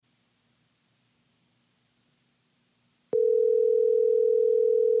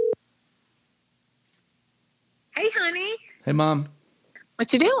honey. Hey, Mom.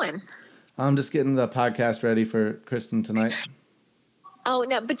 What you doing? I'm just getting the podcast ready for Kristen tonight. Oh,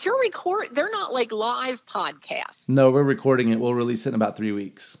 no, but they're not like live podcasts. No, we're recording it. We'll release it in about 3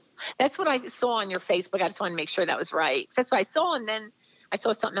 weeks. That's what I saw on your Facebook. I just wanted to make sure that was right. That's what I saw, and then I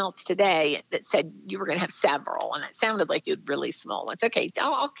saw something else today that said you were going to have several, and it sounded like you'd release small ones. Okay,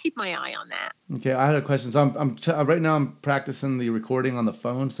 I'll keep my eye on that. Okay, I had a question. So right now I'm practicing the recording on the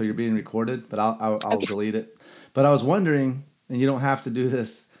phone, so you're being recorded, but I'll delete it. But I was wondering, and you don't have to do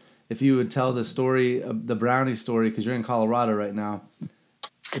this, if you would tell the story, the brownie story, because you're in Colorado right now.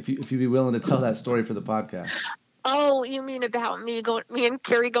 If you'd be willing to tell that story for the podcast. Oh, you mean about me and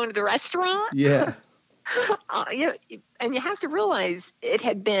Carrie going to the restaurant? Yeah. And you have to realize it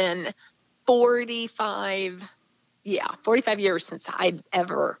had been 45 years since I'd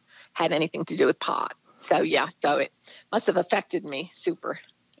ever had anything to do with pot. So it must have affected me super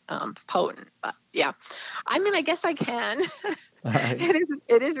potent. But yeah, I mean, I guess I can. All right.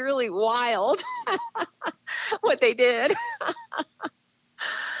 It is really wild what they did.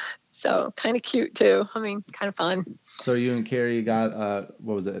 So kind of cute too. I mean, kind of fun. So you and Carrie got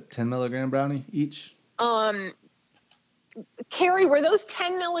what was it, 10 milligram brownie each? Carrie, were those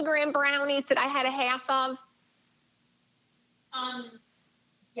 10 milligram brownies that I had a half of?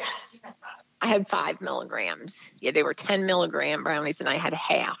 Yes, you had 5. I had 5 milligrams. Yeah, they were 10 milligram brownies, and I had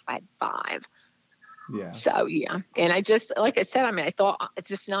half. I had 5. Yeah. So, yeah. And I just, like I said, I thought it's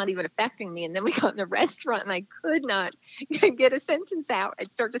just not even affecting me. And then we got in the restaurant, and I could not get a sentence out.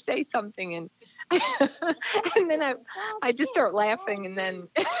 I'd start to say something, and then I just start laughing, and then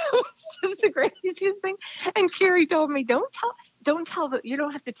it was just the craziest thing. And Carrie told me, don't tell you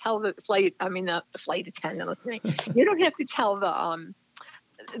don't have to tell the flight attendant listening. You don't have to tell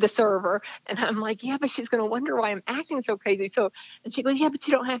the server. And I'm like, yeah, but she's going to wonder why I'm acting so crazy. And she goes, yeah, but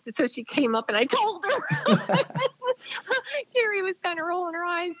you don't have to. So she came up and I told her. Carrie was kind of rolling her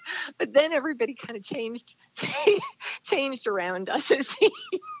eyes, but then everybody kind of changed around us, it seemed.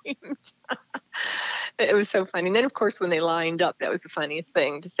 It was so funny. And then, of course, when they lined up, that was the funniest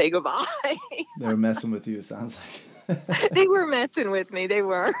thing to say goodbye. They were messing with you, it sounds like. They were messing with me. They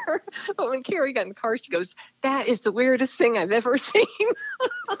were. But when Carrie got in the car, she goes, that is the weirdest thing I've ever seen.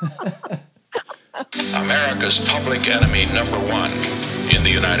 America's public enemy number 1 in the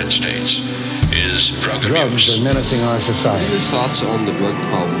United States is drug abuse. Drugs are menacing our society. What are your thoughts on the drug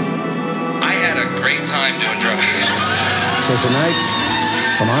problem? I had a great time doing drugs. So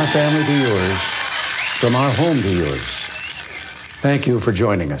tonight, from our family to yours, from our home to yours, thank you for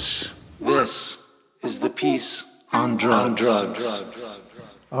joining us. This is the Peace on Drugs.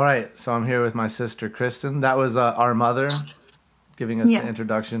 All right, so I'm here with my sister, Kristen. That was our mother giving us the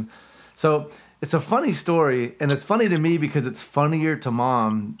introduction. So it's a funny story, and it's funny to me because it's funnier to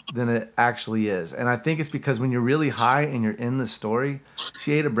Mom than it actually is. And I think it's because when you're really high and you're in the story,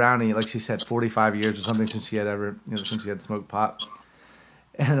 she ate a brownie, like she said, 45 years or something since she had smoked pot.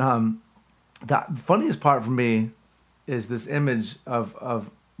 And the funniest part for me is this image of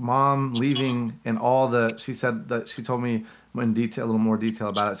Mom leaving and she said that she told me a little more detail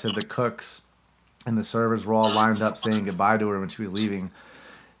about it. Said the cooks and the servers were all lined up saying goodbye to her when she was leaving.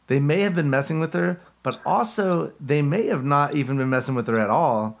 They may have been messing with her, but also they may have not even been messing with her at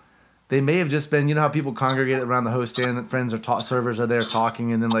all. They may have just been, you know how people congregate around the host stand, that friends are servers are there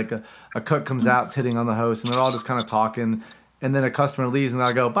talking, and then like a cook comes out, it's hitting on the host, and they're all just kind of talking. And then a customer leaves, and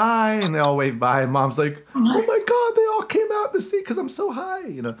they'll go, bye, and they all wave bye. And Mom's like, oh, my God, they all came out to see because I'm so high,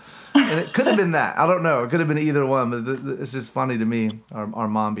 you know. And it could have been that. I don't know. It could have been either one. But it's just funny to me, our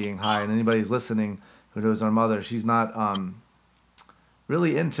mom being high. And anybody who's listening who knows our mother, she's not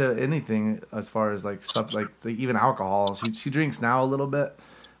really into anything as far as like stuff like even alcohol. She drinks now a little bit,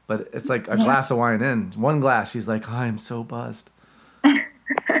 but it's like a glass of wine in. One glass, she's like, oh, I'm so buzzed.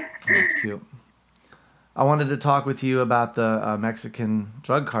 That's cute. I wanted to talk with you about the Mexican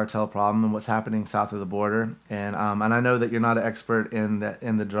drug cartel problem and what's happening south of the border. And I know that you're not an expert in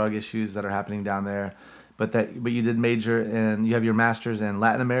the drug issues that are happening down there, but you did major you have your master's in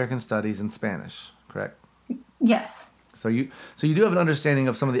Latin American studies and Spanish, correct? Yes. So you do have an understanding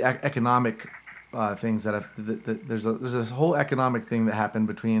of some of the economic things that there's this whole economic thing that happened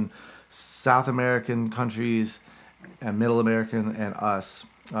between South American countries and Middle American and us.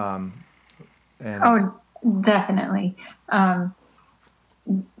 Definitely.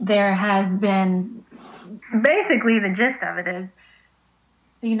 There has been, basically the gist of it is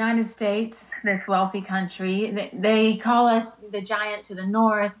the United States, this wealthy country, they call us the giant to the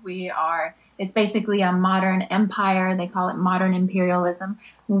north. It's basically a modern empire. They call it modern imperialism.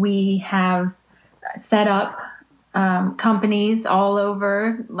 We have set up companies all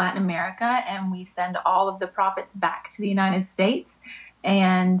over Latin America, and we send all of the profits back to the United States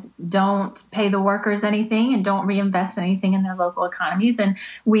and don't pay the workers anything and don't reinvest anything in their local economies. And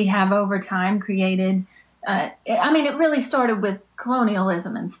we have over time created, it really started with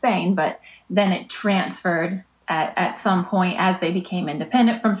colonialism in Spain, but then it transferred at some point as they became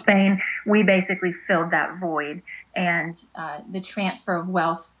independent from Spain. We basically filled that void, and the transfer of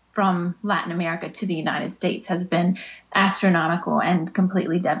wealth from Latin America to the United States has been astronomical and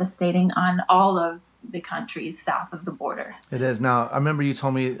completely devastating on all of the countries south of the border. It is. Now, I remember you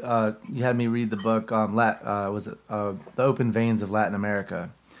told me, you had me read the book, The Open Veins of Latin America?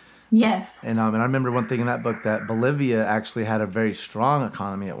 Yes. And I remember one thing in that book, that Bolivia actually had a very strong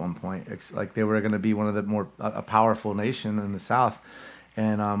economy at one point. Like they were going to be one of the more a powerful nation in the South.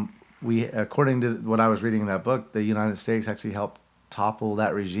 And we, according to what I was reading in that book, the United States actually helped topple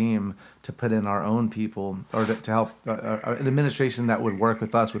that regime to put in our own people, or to help an administration that would work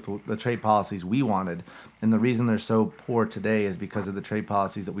with us with the trade policies we wanted. And the reason they're so poor today is because of the trade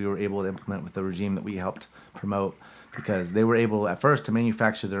policies that we were able to implement with the regime that we helped promote, because they were able at first to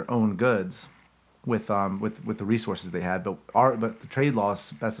manufacture their own goods with the resources they had, but the trade laws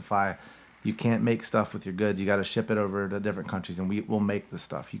specify you can't make stuff with your goods. You got to ship it over to different countries, and we'll make the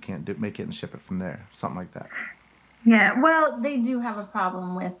stuff. You can't make it and ship it from there, something like that. Yeah, well, they do have a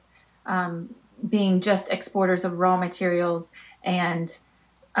problem with being just exporters of raw materials, and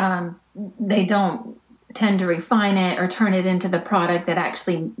they don't tend to refine it or turn it into the product that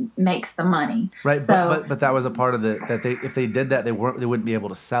actually makes the money. Right, so, but that was a part of if they did that, they wouldn't be able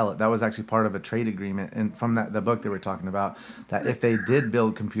to sell it. That was actually part of a trade agreement, and from the book they were talking about that if they did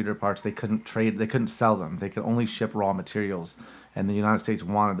build computer parts, they couldn't sell them. They could only ship raw materials. And the United States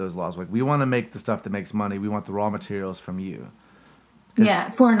wanted those laws. Like, we want to make the stuff that makes money. We want the raw materials from you. Yeah,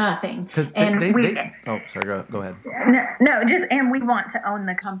 for nothing. Because oh, sorry, go ahead. And we want to own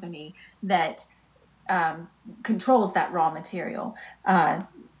the company that controls that raw material.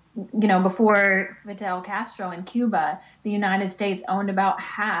 Before Fidel Castro in Cuba, the United States owned about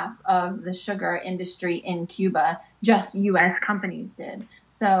half of the sugar industry in Cuba. Just U.S. companies did.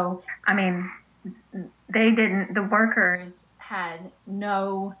 So, the workers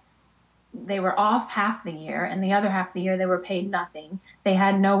they were off half the year, and the other half of the year they were paid nothing. They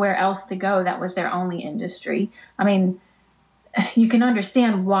had nowhere else to go. That was their only industry. You can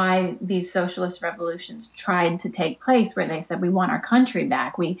understand why these socialist revolutions tried to take place, where they said, we want our country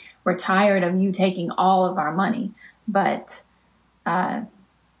back. We're tired of you taking all of our money. But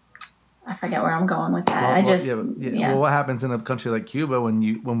I forget where I'm going with that. Well, what happens in a country like Cuba when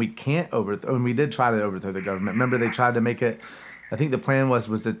we can't when we did try to overthrow the government? Remember, they tried to make it. I think the plan was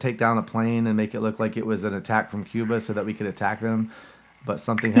to take down a plane and make it look like it was an attack from Cuba, so that we could attack them. But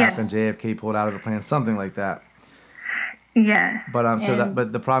something happened. JFK pulled out of the plan, something like that. Yes. But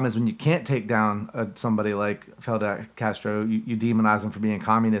but the problem is when you can't take down somebody like Fidel Castro, you demonize them for being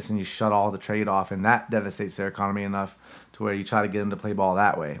communists and you shut all the trade off, and that devastates their economy enough to where you try to get them to play ball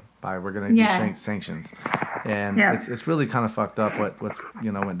that way by we're going to do sanctions, and it's really kind of fucked up what's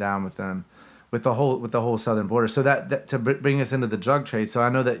went down with them, with the whole southern border. So that to bring us into the drug trade. So I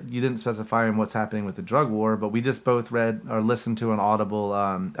know that you didn't specify in what's happening with the drug war, but we just both read or listened to an Audible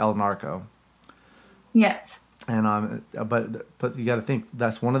El Narco. Yes. And but you got to think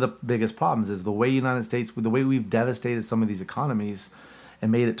that's one of the biggest problems is the way United States, the way we've devastated some of these economies,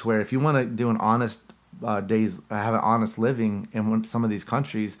 and made it to where if you want to do an honest have an honest living in some of these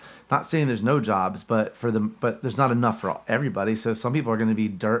countries, not saying there's no jobs, but there's not enough for everybody. So some people are going to be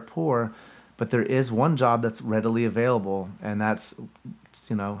dirt poor, but there is one job that's readily available, and that's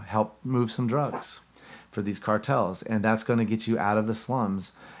help move some drugs for these cartels, and that's going to get you out of the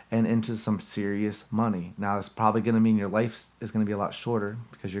slums and into some serious money. Now, it's probably going to mean your life is going to be a lot shorter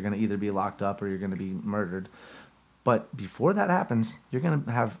because you're going to either be locked up or you're going to be murdered. But before that happens, you're going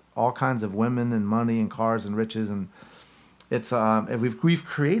to have all kinds of women and money and cars and riches, and it's we've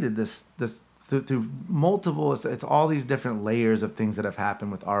created this through multiple. It's all these different layers of things that have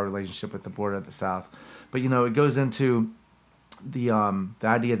happened with our relationship with the border of the South. But it goes into the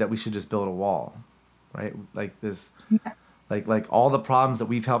idea that we should just build a wall, right? Like this. Yeah. Like all the problems that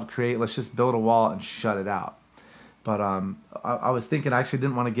we've helped create, let's just build a wall and shut it out. But I was thinking, I actually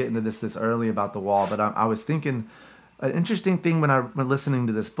didn't want to get into this early about the wall, but I was thinking an interesting thing when listening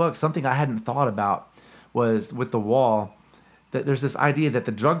to this book, something I hadn't thought about was with the wall, that there's this idea that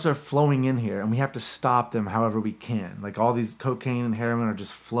the drugs are flowing in here and we have to stop them however we can. Like all these cocaine and heroin are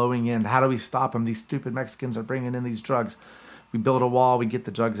just flowing in. How do we stop them? These stupid Mexicans are bringing in these drugs. We build a wall, we get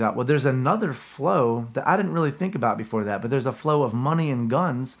the drugs out. Well, there's another flow that I didn't really think about before that, but there's a flow of money and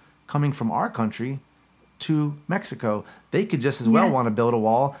guns coming from our country to Mexico. They could just as well want to build a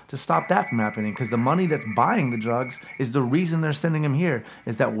wall to stop that from happening, because the money that's buying the drugs is the reason they're sending them here,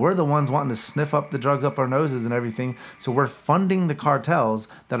 is that we're the ones wanting to sniff up the drugs up our noses and everything. So we're funding the cartels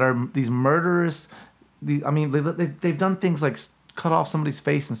that are these murderous. They've done things like cut off somebody's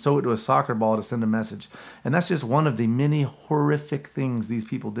face and sew it to a soccer ball to send a message. And that's just one of the many horrific things these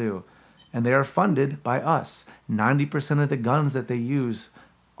people do. And they are funded by us. 90% of the guns that they use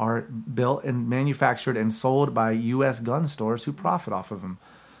are built and manufactured and sold by U.S. gun stores who profit off of them.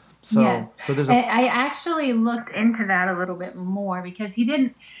 So there's I actually looked into that a little bit more, because he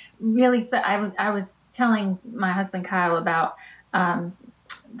didn't really say. I was telling my husband Kyle about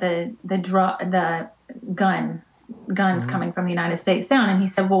the guns coming from the United States down, and he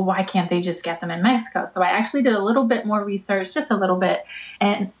said, well, why can't they just get them in Mexico? So I actually did a little bit more research, just a little bit,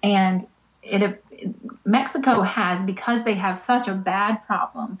 and Mexico has, because they have such a bad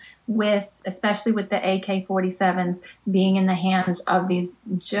problem with, especially with the AK-47s being in the hands of these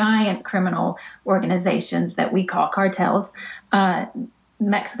giant criminal organizations that we call cartels.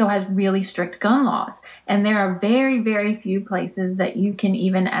 Mexico has really strict gun laws, and there are very, very few places that you can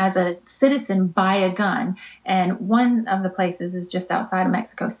even as a citizen buy a gun. And one of the places is just outside of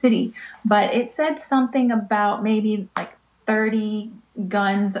Mexico City, but it said something about maybe like 30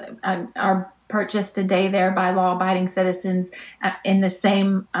 guns are purchased a day there by law-abiding citizens. In the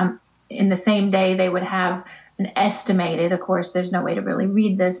same day, they would have an estimated, of course, there's no way to really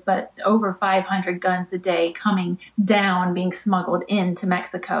read this, but over 500 guns a day coming down, being smuggled into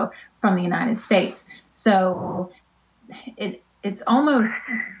Mexico from the United States. So it's almost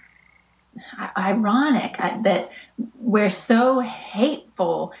ironic that we're so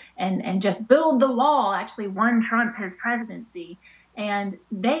hateful and just build the wall actually won Trump his presidency. And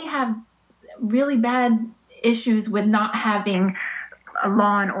they have really bad issues with not having a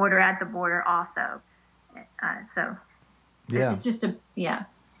law and order at the border also. It's just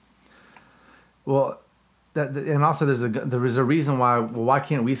Well, and also there is a reason why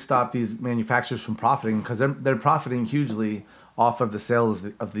can't we stop these manufacturers from profiting? Because they're profiting hugely off of the sales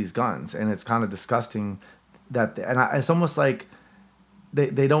of these guns, and it's kind of disgusting it's almost like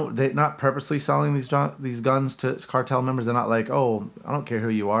they're not purposely selling these guns to cartel members. They're not like, oh, I don't care who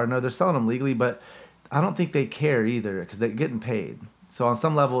you are. No, they're selling them legally, but I don't think they care either, because they're getting paid. So on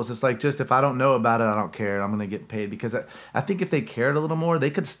some level, it's just like, just if I don't know about it, I don't care. I'm going to get paid. Because I think if they cared a little more, they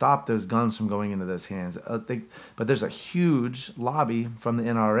could stop those guns from going into those hands. But there's a huge lobby from the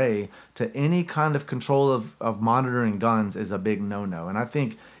NRA to any kind of control of monitoring guns is a big no-no. And I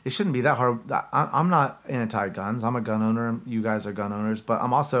think it shouldn't be that hard. I'm not anti-guns. I'm a gun owner. You guys are gun owners. But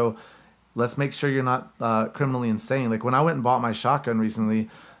I'm also, let's make sure you're not criminally insane. Like when I went and bought my shotgun recently,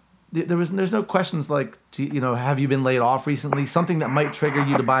 there's no questions like, have you been laid off recently? Something that might trigger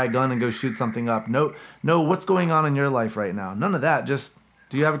you to buy a gun and go shoot something up. No, what's going on in your life right now? None of that. Just,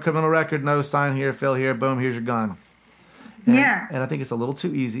 do you have a criminal record? No, sign here, fill here, boom, here's your gun. And I think it's a little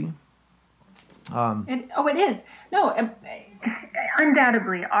too easy. It is. No,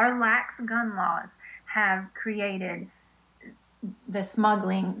 undoubtedly, our lax gun laws have created the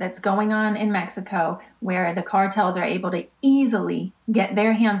smuggling that's going on in Mexico, where the cartels are able to easily get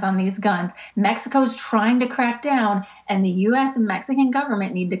their hands on these guns. Mexico's trying to crack down, and the U.S. and Mexican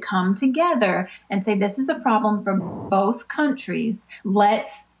government need to come together and say, this is a problem for both countries.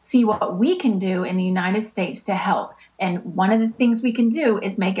 Let's see what we can do in the United States to help. And one of the things we can do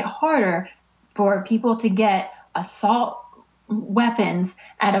is make it harder for people to get assault weapons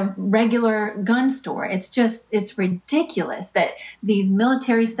at a regular gun store. It's ridiculous that these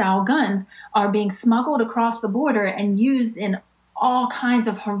military style guns are being smuggled across the border and used in all kinds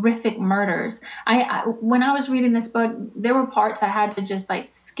of horrific murders. When I was reading this book, there were parts I had to just like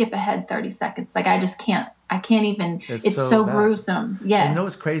skip ahead 30 seconds. Like I can't even, it's so gruesome. Yes. And you know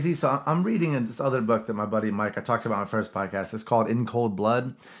what's crazy? So I'm reading this other book that my buddy Mike, I talked about on my first podcast. It's called In Cold Blood.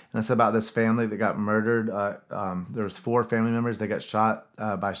 And it's about this family that got murdered. There was 4 family members that got shot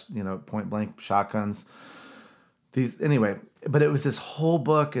by point blank shotguns. But it was this whole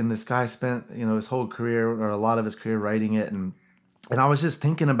book, and this guy spent, his whole career, or a lot of his career, writing it. And I was just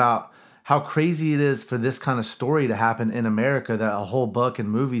thinking about how crazy it is for this kind of story to happen in America, that a whole book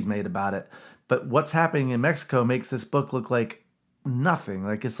and movies made about it. But what's happening in Mexico makes this book look like nothing.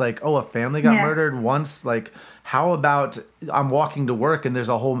 Like, it's like, oh, a family got murdered once. Like, how about I'm walking to work and there's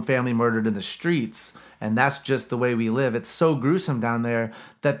a whole family murdered in the streets, and that's just the way we live. It's so gruesome down there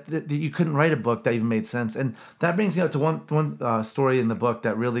that you couldn't write a book that even made sense. And that brings me up to one story in the book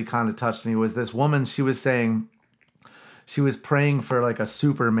that really kind of touched me. Was this woman, she was saying she was praying for like a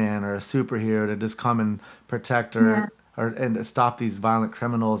Superman or a superhero to just come and protect her and to stop these violent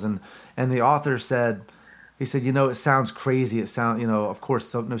criminals. And the author said, he said, it sounds crazy. It sounds, of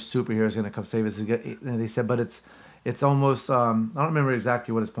course, no superhero is going to come save us. And they said, but it's almost, I don't remember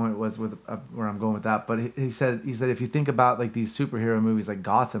exactly what his point was with where I'm going with that. But he said, if you think about like these superhero movies like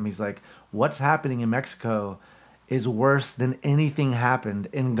Gotham, he's like, what's happening in Mexico is worse than anything happened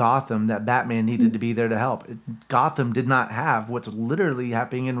in Gotham that Batman needed to be there to help. Gotham did not have what's literally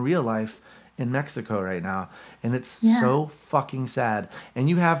happening in real life in Mexico right now. And it's so fucking sad.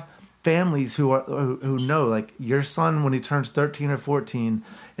 And you have families who know, like, your son, when he turns 13 or 14,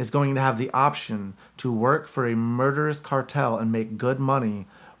 is going to have the option to work for a murderous cartel and make good money,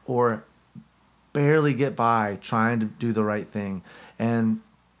 or barely get by trying to do the right thing. And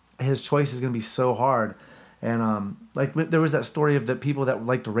his choice is going to be so hard. And like, there was that story of the people that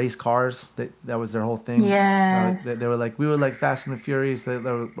like to race cars. That was their whole thing. Yes. They were like, we were like Fast and the Furious. They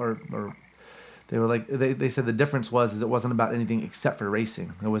were like, they said the difference was it wasn't about anything except for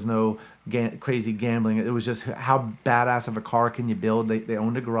racing. There was no crazy gambling. It was just how badass of a car can you build. They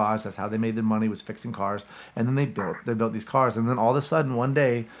owned a garage. That's how they made their money, was fixing cars. And then they built these cars. And then all of a sudden one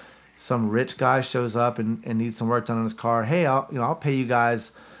day, some rich guy shows up and needs some work done on his car. Hey, I'll pay you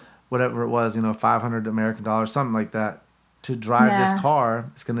guys whatever it was, $500 American dollars, something like that, to drive this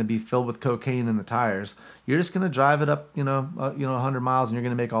car. It's going to be filled with cocaine in the tires. You're just going to drive it up, 100 miles, and you're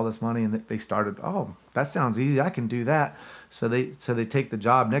going to make all this money. And they started, oh, that sounds easy. I can do that. So they take the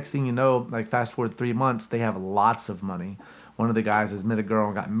job. Next thing you know, like fast forward 3 months, they have lots of money. One of the guys has met a girl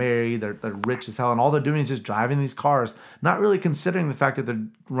and got married. They're rich as hell. And all they're doing is just driving these cars, not really considering the fact that they're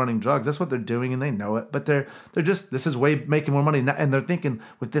running drugs. That's what they're doing, and they know it. But they're just, this is making more money. And they're thinking,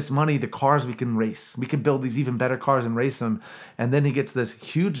 with this money, the cars we can race. We can build these even better cars and race them. And then he gets this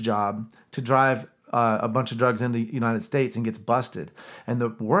huge job to drive a bunch of drugs into the United States and gets busted. And the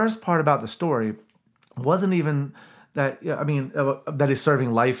worst part about the story wasn't even that, that he's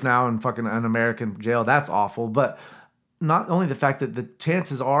serving life now in fucking an American jail. That's awful. But not only the fact that the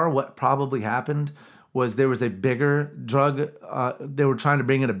chances are what probably happened was there was a bigger drug, they were trying to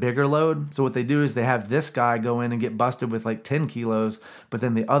bring in a bigger load. So what they do is they have this guy go in and get busted with like 10 kilos, but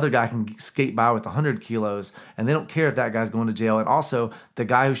then the other guy can skate by with 100 kilos, and they don't care if that guy's going to jail. And also, the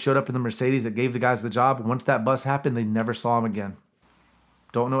guy who showed up in the Mercedes that gave the guys the job, once that bust happened, they never saw him again.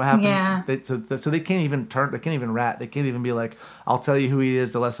 Don't know what happened. Yeah. So they can't even they can't even rat. They can't even be like, I'll tell you who he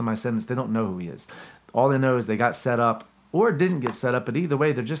is to lessen my sentence. They don't know who he is. All they know is they got set up, or didn't get set up, but either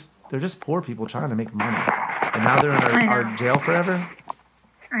way, they're just poor people trying to make money, and now they're in our jail forever.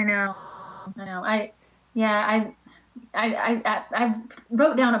 I know. I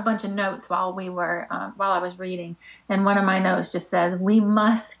wrote down a bunch of notes while I was reading, and one of my notes just says, "We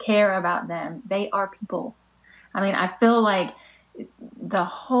must care about them. They are people." I mean, I feel like the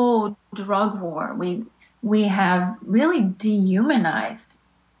whole drug war, we have really dehumanized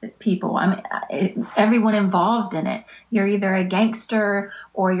people. I mean, everyone involved in it. You're either a gangster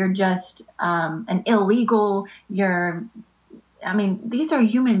or you're just an illegal. These are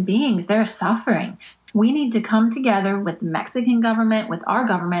human beings. They're suffering. We need to come together with the Mexican government, with our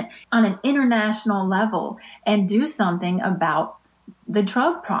government, on an international level and do something about the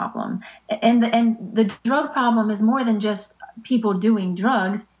drug problem. And the drug problem is more than just people doing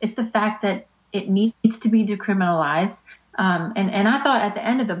drugs. It's the fact that it needs to be decriminalized. And I thought at the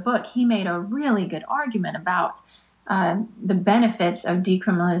end of the book, he made a really good argument about the benefits of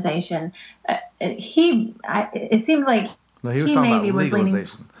decriminalization. It seemed like he was talking about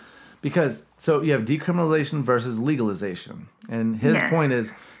legalization. Because, so you have decriminalization versus legalization. And his point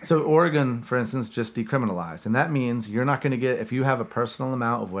is, so Oregon, for instance, just decriminalized. And that means you're not going to get, if you have a personal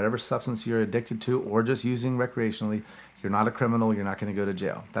amount of whatever substance you're addicted to or just using recreationally, you're not a criminal, you're not going to go to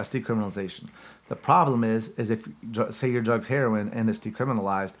jail. That's decriminalization. The problem is if, say your drug's heroin and it's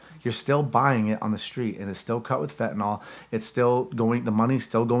decriminalized, you're still buying it on the street and it's still cut with fentanyl. It's still going, the money's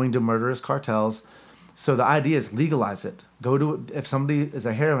still going to murderous cartels. So the idea is legalize it. If somebody is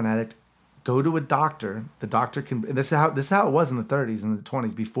a heroin addict, go to a doctor. The doctor can, this is how it was in the 30s and the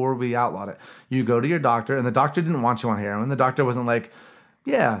 20s before we outlawed it. You go to your doctor, and the doctor didn't want you on heroin. The doctor wasn't like,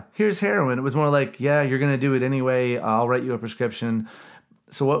 yeah, here's heroin. It was more like, yeah, you're going to do it anyway. I'll write you a prescription.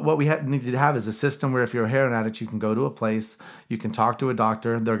 So what we need to have is a system where if you're a heroin addict, you can go to a place, you can talk to a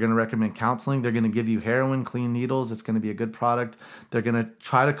doctor. They're going to recommend counseling. They're going to give you heroin, clean needles. It's going to be a good product. They're going to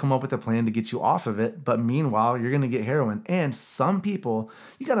try to come up with a plan to get you off of it. But meanwhile, you're going to get heroin. And some people,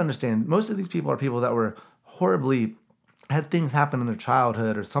 you got to understand, most of these people are people that were had things happen in their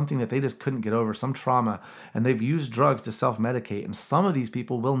childhood or something that they just couldn't get over, some trauma, and they've used drugs to self-medicate. And some of these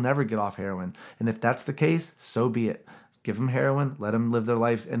people will never get off heroin. And if that's the case, so be it. Give them heroin, let them live their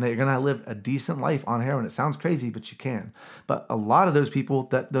lives, and they're going to live a decent life on heroin. It sounds crazy, but you can. But a lot of those people,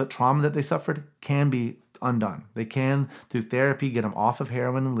 that the trauma that they suffered can be undone. They can, through therapy, get them off of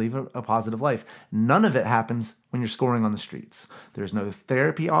heroin and leave a positive life. None of it happens when you're scoring on the streets. There's no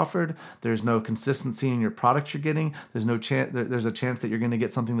therapy offered. There's no consistency in your product you're getting. There's no chance. There's a chance that you're going to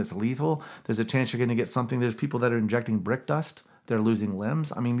get something that's lethal. There's a chance you're going to get something. There's people that are injecting brick dust. They're losing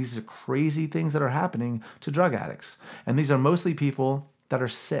limbs. I mean, these are crazy things that are happening to drug addicts. And these are mostly people that are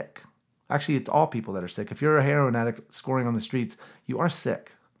sick. Actually, it's all people that are sick. If you're a heroin addict scoring on the streets, you are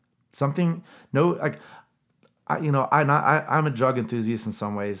sick. I'm a drug enthusiast in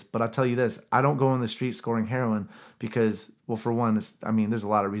some ways, but I'll tell you this, I don't go on the street scoring heroin because, well, for one, there's a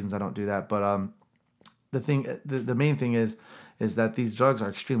lot of reasons I don't do that, but the main thing is that these drugs are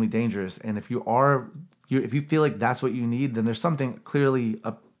extremely dangerous, and if you feel like that's what you need, then there's something clearly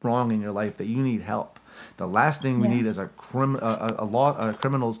wrong in your life that you need help. The last thing we need is a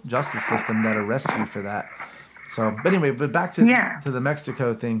criminal justice system that arrests you for that. So, but anyway, back to the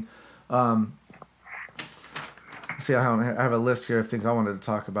Mexico thing. See, I have a list here of things I wanted to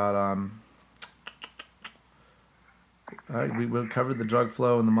talk about. All right, we covered the drug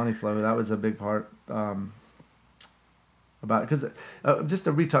flow and the money flow. That was a big part. Just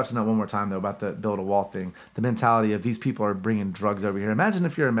to retouch on that one more time, though, about the build a wall thing, the mentality of these people are bringing drugs over here. Imagine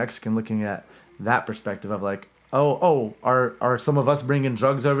if you're a Mexican looking at that perspective of like, are some of us bringing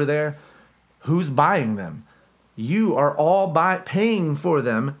drugs over there? Who's buying them? You are all paying for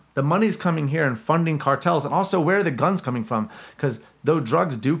them. The money's coming here and funding cartels. And also, where are the guns coming from? Because though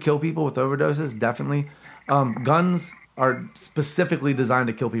drugs do kill people with overdoses, definitely, guns are specifically designed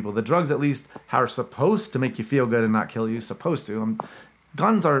to kill people. The drugs, at least, are supposed to make you feel good and not kill you. Supposed to.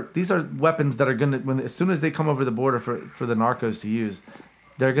 Guns are weapons that are going to, as soon as they come over the border for the narcos to use,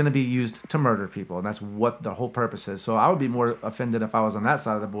 they're going to be used to murder people, and that's what the whole purpose is. So I would be more offended if I was on that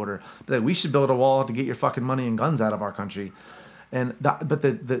side of the border. But like, we should build a wall to get your fucking money and guns out of our country. And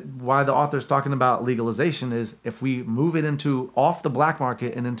why the author's talking about legalization is if we move it off the black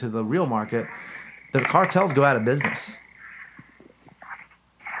market and into the real market, the cartels go out of business.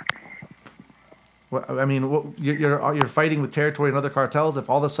 I mean, you're fighting with territory and other cartels. If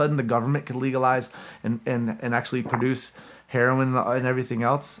all of a sudden the government could legalize and actually produce heroin and everything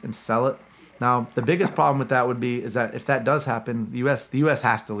else and sell it. Now, the biggest problem with that is that if that does happen, the U.S.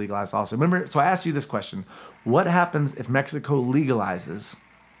 has to legalize also. Remember, so I asked you this question. What happens if Mexico legalizes?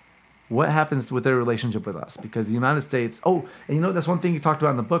 What happens with their relationship with us? Because the United States... Oh, and that's one thing you talked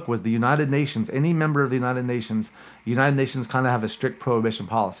about in the book was the United Nations. Any member of the United Nations kind of have a strict prohibition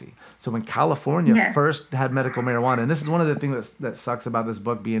policy. So when California first had medical marijuana, and this is one of the things that sucks about this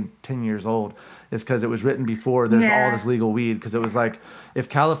book being 10 years old, is because it was written before there's all this legal weed. Because it was like, if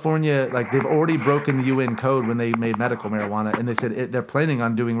California... Like, they've already broken the UN code when they made medical marijuana, and they said they're planning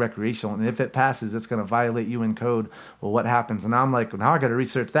on doing recreational, and if it passes, it's going to violate UN code. Well, what happens? And now I'm like, now I got to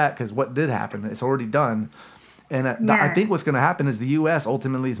research that, because what did happen? It's already done. And I think what's going to happen is the U.S.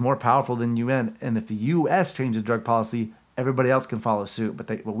 ultimately is more powerful than UN. And if the U.S. changes drug policy, everybody else can follow suit.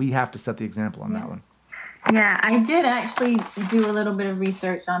 But we have to set the example on that one. Yeah, I did actually do a little bit of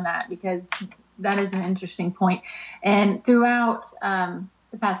research on that because that is an interesting point. And throughout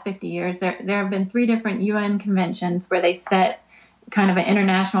the past 50 years, there have been 3 different UN conventions where they set kind of an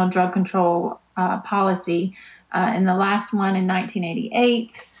international drug control policy. And the last one in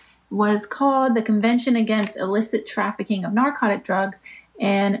 1988 was called the Convention Against Illicit Trafficking of Narcotic Drugs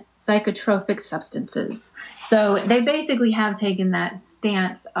and Psychotropic Substances. So they basically have taken that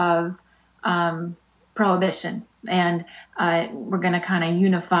stance of prohibition, and we're going to kind of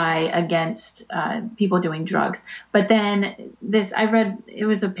unify against people doing drugs. But then I read, it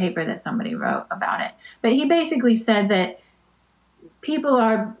was a paper that somebody wrote about it, but he basically said that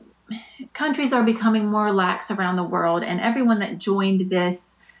countries are becoming more lax around the world, and everyone that joined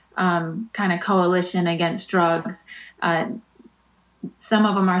this kind of coalition against drugs, some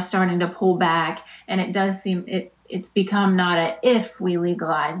of them are starting to pull back, and it does seem it's become not a if we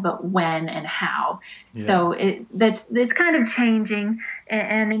legalize, but when and how. Yeah. So that's kind of changing.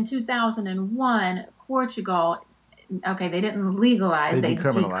 And in 2001, Portugal, they didn't legalize. They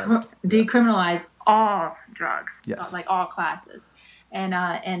decriminalized. Decriminalized all drugs, like all classes,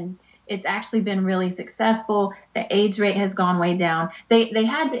 and it's actually been really successful. The AIDS rate has gone way down. They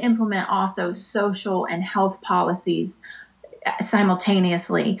had to implement also social and health policies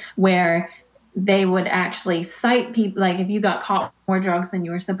simultaneously, where they would actually cite people. Like if you got caught with more drugs than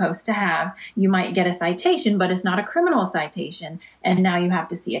you were supposed to have, you might get a citation, but it's not a criminal citation. And now you have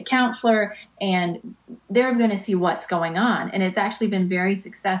to see a counselor, and they're going to see what's going on. And it's actually been very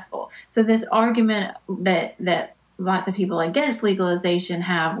successful. So this argument that lots of people against legalization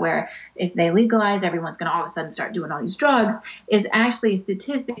have, where if they legalize, everyone's going to all of a sudden start doing all these drugs, is actually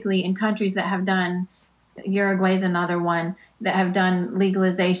statistically in countries that have done Uruguay's another one that have done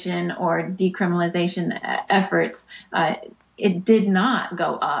legalization or decriminalization efforts. It did not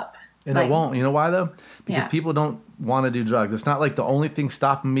go up. And it won't. You know why, though? Because people don't want to do drugs. It's not like the only thing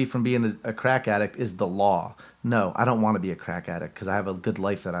stopping me from being a crack addict is the law. No, I don't want to be a crack addict because I have a good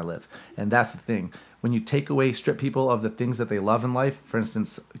life that I live. And that's the thing. When you take away, strip people of the things that they love in life, for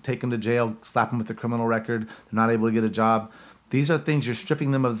instance, take them to jail, slap them with a criminal record, they're not able to get a job. These are things, you're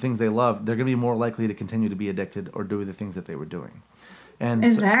stripping them of the things they love. They're going to be more likely to continue to be addicted or do the things that they were doing. And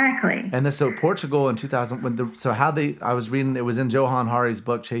exactly. So Portugal in 2000, I was reading, it was in Johan Hari's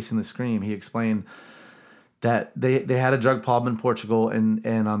book, Chasing the Scream. He explained that they had a drug problem in Portugal, and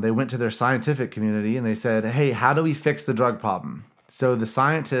they went to their scientific community and they said, hey, how do we fix the drug problem? So the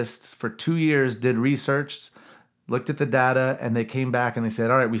scientists for 2 years did research, looked at the data, and they came back and they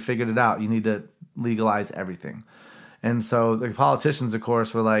said, all right, we figured it out. You need to legalize everything. And so the politicians, of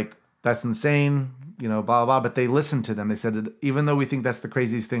course, were like, that's insane, blah, blah, blah. But they listened to them. They said, even though we think that's the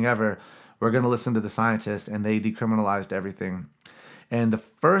craziest thing ever, we're going to listen to the scientists. And they decriminalized everything. And the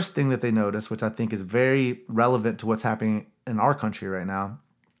first thing that they noticed, which I think is very relevant to what's happening in our country right now,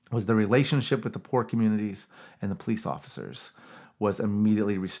 was the relationship with the poor communities and the police officers was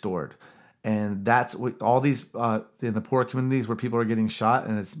immediately restored. And that's what all these, in the poor communities where people are getting shot,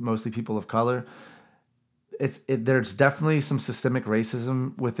 and it's mostly people of color, there's definitely some systemic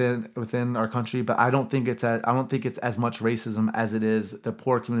racism within our country, but I don't think it's as much racism as it is the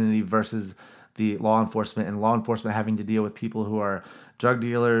poor community versus the law enforcement, and law enforcement having to deal with people who are drug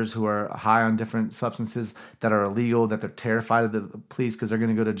dealers, who are high on different substances that are illegal, that they're terrified of the police because they're going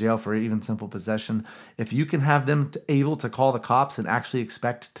to go to jail for even simple possession. If you can have them able to call the cops and actually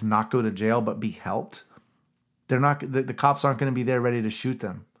expect to not go to jail but be helped, the cops aren't going to be there ready to shoot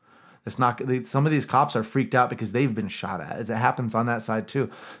them. Some of these cops are freaked out because they've been shot at. It happens on that side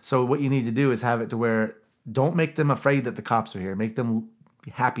too. So what you need to do is have it to where, don't make them afraid that the cops are here. Make them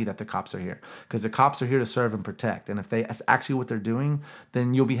happy that the cops are here, because the cops are here to serve and protect. And if that's actually what they're doing,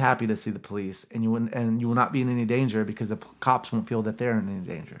 then you'll be happy to see the police, and you will not be in any danger because the cops won't feel that they're in any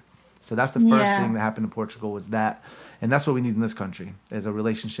danger. So that's the first thing that happened in Portugal, was that. And that's what we need in this country, is a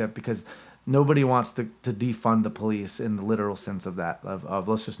relationship, because nobody wants to defund the police in the literal sense of that, of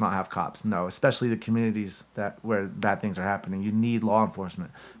let's just not have cops. No, especially the communities where bad things are happening. You need law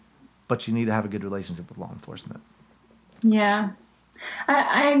enforcement, but you need to have a good relationship with law enforcement. Yeah,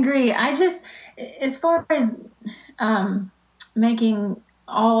 I agree. I just, as far as making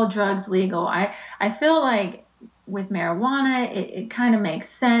all drugs legal, I feel like with marijuana, it kind of makes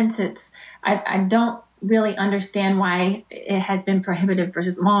sense. I don't really understand why it has been prohibited for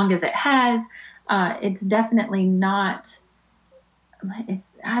as long as it has. It's definitely not,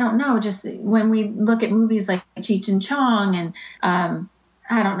 I don't know, just when we look at movies like Cheech and Chong and,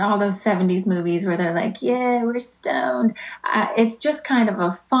 I don't know, all those 70s movies where they're like, yeah, we're stoned. It's just kind of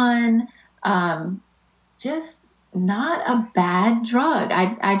a fun, just not a bad drug.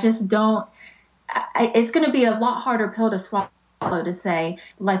 I just don't, it's going to be a lot harder pill to swallow to say,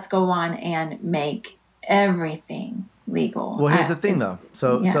 let's go on and make everything legal. Well, here's the thing though.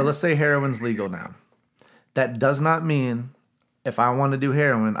 So let's say heroin's legal now. That does not mean if I want to do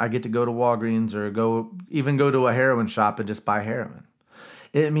heroin, I get to go to Walgreens or go to a heroin shop and just buy heroin.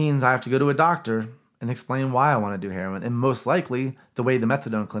 It means I have to go to a doctor and explain why I want to do heroin. And most likely, the way the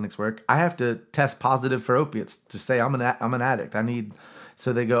methadone clinics work, I have to test positive for opiates to say I'm an addict.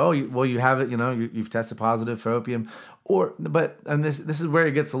 So they go, oh, you have it, you've tested positive for opium. And this is where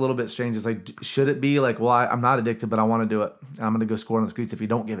it gets a little bit strange. It's like, should it be like, well, I'm not addicted, but I want to do it. I'm going to go score on the streets if you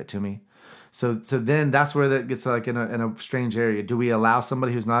don't give it to me. So then that's where that gets like in a strange area. Do we allow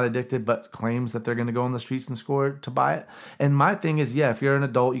somebody who's not addicted but claims that they're going to go on the streets and score to buy it? And my thing is, if you're an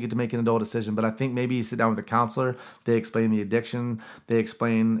adult, you get to make an adult decision. But I think maybe you sit down with a counselor, they explain the addiction, they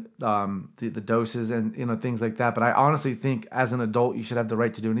explain the doses and things like that. But I honestly think as an adult, you should have the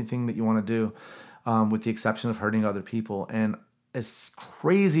right to do anything that you want to do, with the exception of hurting other people. And as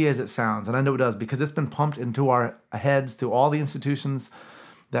crazy as it sounds, and I know it does because it's been pumped into our heads through all the institutions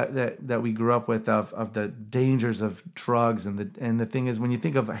that we grew up with of the dangers of drugs, and the thing is, when you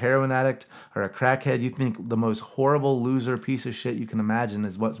think of a heroin addict or a crackhead, you think the most horrible loser piece of shit you can imagine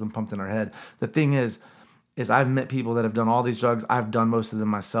is what's been pumped in our head. The thing is I've met people that have done all these drugs. I've done most of them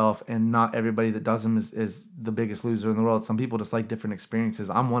myself, and not everybody that does them is the biggest loser in the world. Some people just like different experiences.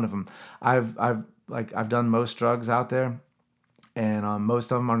 I'm one of them. I've done most drugs out there. And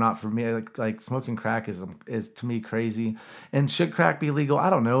most of them are not for me. Like smoking crack is to me crazy. And should crack be legal? I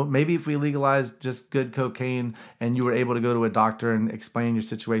don't know. Maybe if we legalized just good cocaine and you were able to go to a doctor and explain your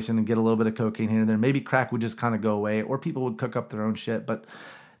situation and get a little bit of cocaine here and there, maybe crack would just kind of go away, or people would cook up their own shit. But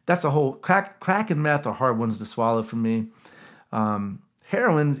that's a whole crack and meth are hard ones to swallow for me.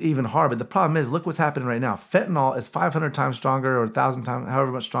 Heroin's even hard, but the problem is, look what's happening right now. Fentanyl is 500 times stronger or 1,000 times,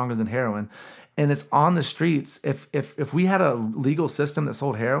 however much stronger than heroin. And it's on the streets. If we had a legal system that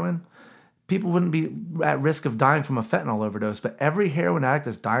sold heroin, people wouldn't be at risk of dying from a fentanyl overdose. But every heroin addict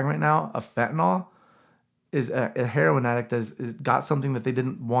that's dying right now of fentanyl is a heroin addict that's got something that they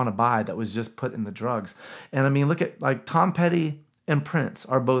didn't want to buy that was just put in the drugs. And I mean, look at like Tom Petty and Prince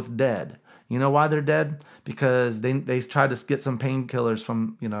are both dead. You know why they're dead? Because they tried to get some painkillers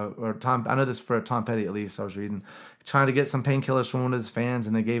from, or Tom, I know this for Tom Petty at least, I was reading, trying to get some painkillers from one of his fans,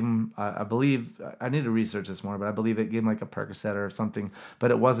 and they gave him, I believe, I need to research this more, but I believe they gave him like a Percocet or something, but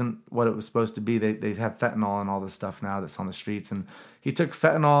it wasn't what it was supposed to be. They have fentanyl and all this stuff now that's on the streets, and he took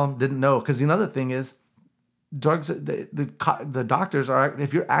fentanyl, didn't know, because another thing is, drugs, the doctors are,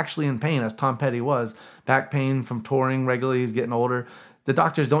 if you're actually in pain, as Tom Petty was, back pain from touring regularly, he's getting older, the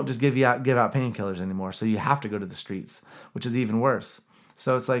doctors don't just give out painkillers anymore, so you have to go to the streets, which is even worse.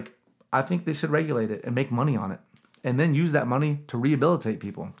 So it's like, I think they should regulate it and make money on it, and then use that money to rehabilitate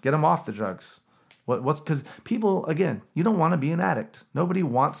people, get them off the drugs. Because people, again, you don't want to be an addict.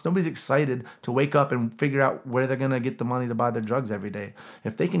 Nobody's excited to wake up and figure out where they're going to get the money to buy their drugs every day.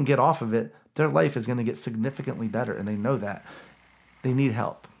 If they can get off of it, their life is going to get significantly better, and they know that. They need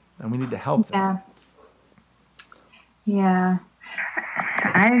help, and we need to help them. Yeah,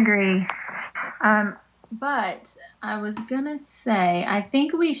 I agree. But I was going to say, I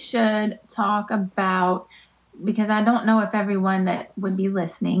think we should talk about, because I don't know if everyone that would be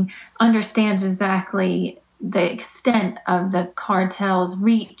listening understands exactly the extent of the cartel's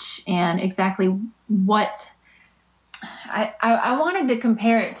reach and exactly what I wanted to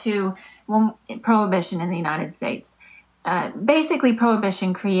compare it to Prohibition in the United States. Basically,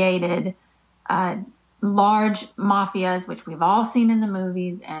 Prohibition created large mafias, which we've all seen in the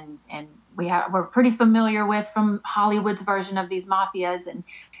movies, and we're pretty familiar with from Hollywood's version of these mafias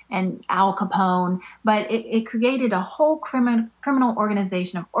and Al Capone. But it created a whole criminal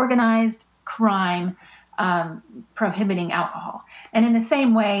organization of organized crime prohibiting alcohol. And in the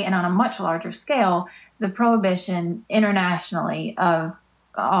same way, and on a much larger scale, the prohibition internationally of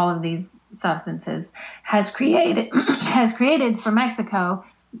all of these substances has created for Mexico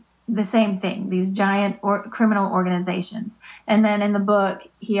the same thing, these giant criminal organizations. And then in the book,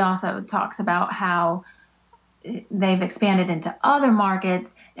 he also talks about how they've expanded into other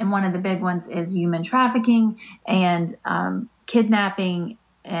markets, and one of the big ones is human trafficking and kidnapping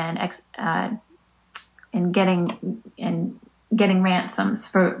and getting ransoms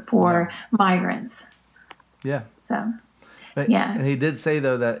for migrants. Yeah. So, yeah. And he did say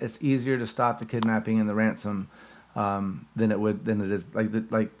though that it's easier to stop the kidnapping and the ransom than it is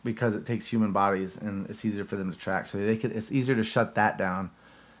because it takes human bodies and it's easier for them to track. So it's easier to shut that down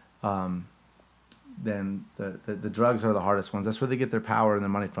than the drugs are the hardest ones. That's where they get their power and their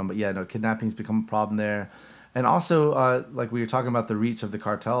money from. But yeah, no, kidnapping's become a problem there. And also, like we were talking about the reach of the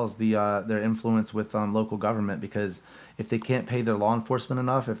cartels, their influence with local government, because if they can't pay their law enforcement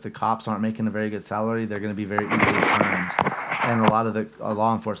enough, if the cops aren't making a very good salary, they're going to be very easily turned. And a lot of the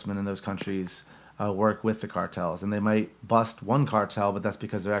law enforcement in those countries work with the cartels, and they might bust one cartel, but that's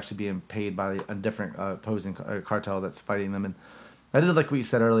because they're actually being paid by a different opposing cartel that's fighting them. And I did like what you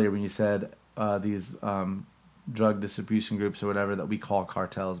said earlier when you said these drug distribution groups or whatever that we call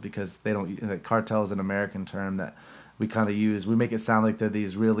cartels, because they don't. Cartel is an American term that we kind of use. We make it sound like they're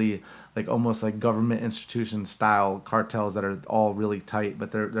these really like almost like government institution style cartels that are all really tight,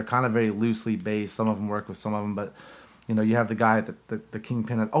 but they're kind of very loosely based. Some of them work with some of them, but you have the guy at the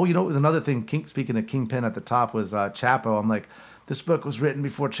kingpin. Another thing. Speaking of kingpin at the top was Chapo. I'm like, this book was written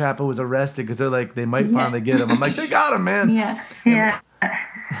before Chapo was arrested, because they're like they might finally get him. I'm like, they got him, man. Yeah.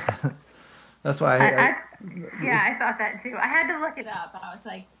 That's why I thought that too. I had to look it up, and I was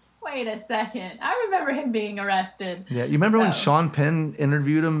like, wait a second. I remember him being arrested. Yeah, you remember when Sean Penn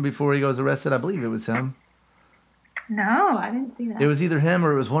interviewed him before he goes arrested? I believe it was him. No, I didn't see that. It was either him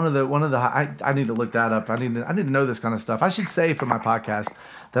or it was one of the. I need to look that up. I need to know this kind of stuff. I should say for my podcast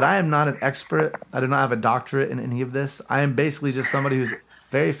that I am not an expert. I do not have a doctorate in any of this. I am basically just somebody who's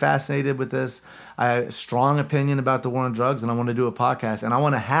very fascinated with this. I have a strong opinion about the war on drugs, and I want to do a podcast, and I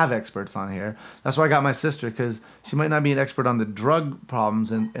want to have experts on here. That's why I got my sister, because she might not be an expert on the drug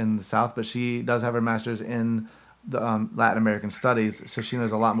problems in the South, but she does have her master's in the Latin American studies, so she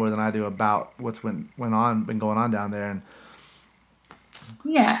knows a lot more than I do about what's been going on down there. And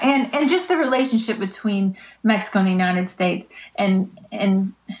yeah, and just the relationship between Mexico and the United States,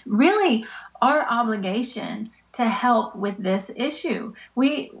 and really our obligation to help with this issue.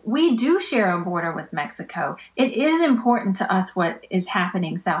 We do share a border with Mexico. It is important to us what is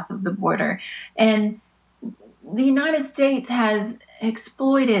happening south of the border. And the United States has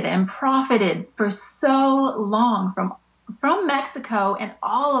exploited and profited for so long from Mexico and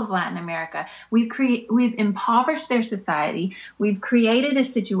all of Latin America. We've impoverished their society. We've created a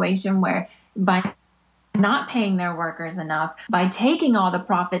situation where by not paying their workers enough, by taking all the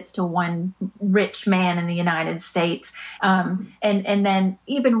profits to one rich man in the United States, and then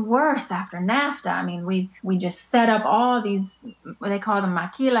even worse after NAFTA. I mean, we just set up all these, what they call them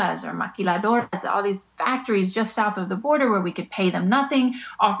maquilas or maquiladoras, all these factories just south of the border where we could pay them nothing,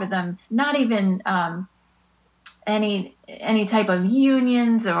 offer them not even any type of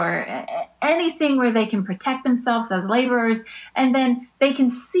unions or anything where they can protect themselves as laborers, and then they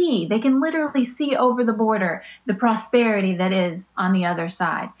can literally see over the border the prosperity that is on the other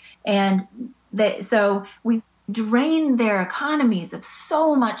side. And so we drained their economies of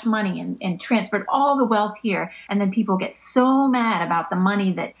so much money and transferred all the wealth here. And then people get so mad about the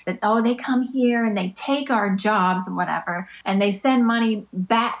money that they come here and they take our jobs and whatever, and they send money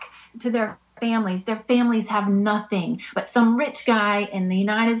back to their families. Their families have nothing, but some rich guy in the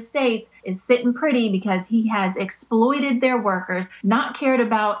United States is sitting pretty because he has exploited their workers, not cared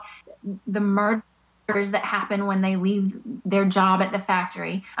about the murders that happen when they leave their job at the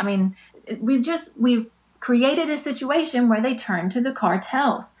factory. I mean, we've created a situation where they turn to the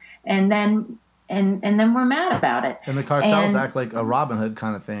cartels, and then we're mad about it. And the cartels act like a Robin Hood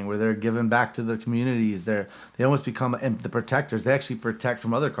kind of thing, where they're giving back to the communities. They almost become the protectors. They actually protect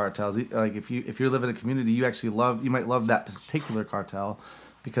from other cartels. Like if you live in a community you might love that particular cartel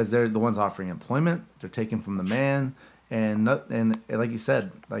because they're the ones offering employment. They're taking from the man, and like you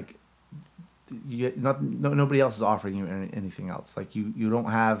said, like nobody else is offering you anything else. Like you've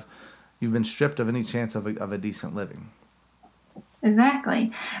been stripped of any chance of a decent living.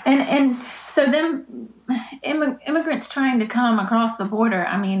 Exactly. And so them immigrants trying to come across the border,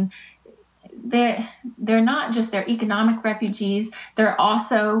 I mean, they're not just they're economic refugees, they're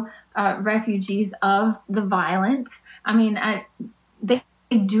also refugees of the violence. I mean, they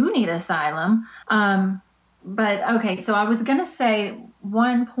do need asylum. But okay, so I was going to say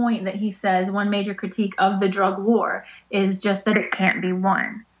one point that he says, one major critique of the drug war is just that it can't be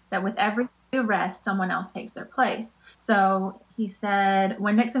won, that with every arrest, someone else takes their place. So he said,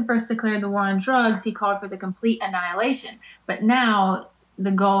 when Nixon first declared the war on drugs, he called for the complete annihilation. But now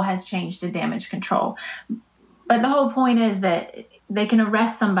the goal has changed to damage control. But the whole point is that they can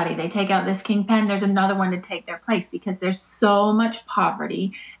arrest somebody. They take out this kingpin. There's another one to take their place because there's so much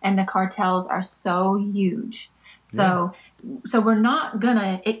poverty and the cartels are so huge. So we're not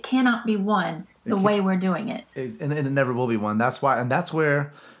it cannot be won the way we're doing it. And it never will be won. That's why, and that's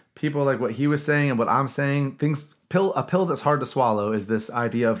where people like what he was saying and what I'm saying, a pill that's hard to swallow is this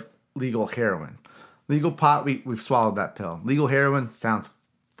idea of legal heroin. Legal pot, we've swallowed that pill. Legal heroin sounds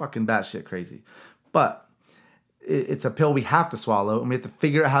fucking batshit crazy. But it's a pill we have to swallow, and we have to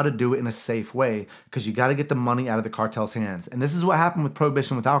figure out how to do it in a safe way because you got to get the money out of the cartel's hands. And this is what happened with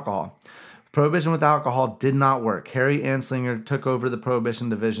Prohibition with alcohol. Prohibition with alcohol did not work. Harry Anslinger took over the Prohibition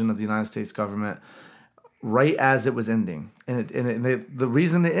Division of the United States government right as it was ending. The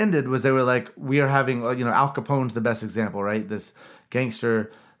reason it ended was they were like, we are having, Al Capone's the best example, right? This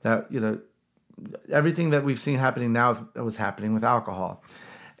gangster that, everything that we've seen happening now was happening with alcohol.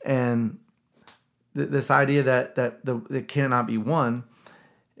 And this idea that it cannot be won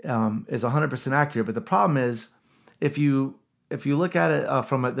is 100% accurate. But the problem is, if you look at it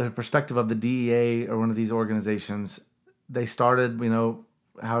from the perspective of the DEA or one of these organizations, they started,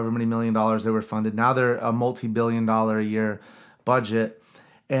 however many $1 million they were funded. Now they're a multi-billion-dollar a year budget,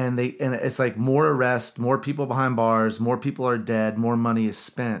 and it's like more arrests, more people behind bars, more people are dead, more money is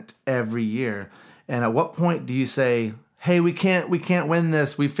spent every year. And at what point do you say, hey, we can't win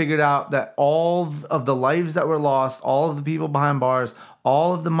this? We figured out that all of the lives that were lost, all of the people behind bars,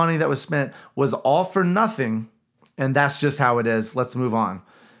 all of the money that was spent was all for nothing, and that's just how it is. Let's move on.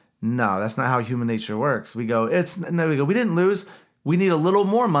 No, that's not how human nature works. We didn't lose. We need a little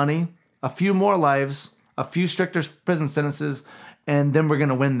more money, a few more lives, a few stricter prison sentences, and then we're going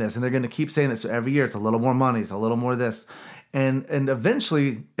to win this. And they're going to keep saying this. So every year it's a little more money, it's a little more this. And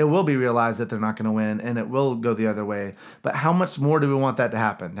eventually it will be realized that they're not going to win and it will go the other way. But how much more do we want that to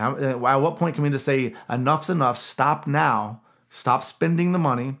happen? At what point can we just say enough's enough, stop now, stop spending the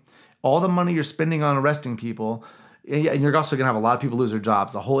money, all the money you're spending on arresting people, and you're also going to have a lot of people lose their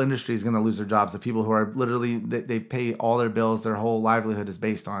jobs. The whole industry is going to lose their jobs. The people who are literally, they pay all their bills. Their whole livelihood is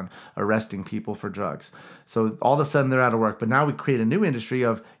based on arresting people for drugs. So all of a sudden they're out of work. But now we create a new industry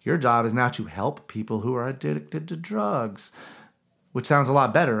of your job is now to help people who are addicted to drugs, which sounds a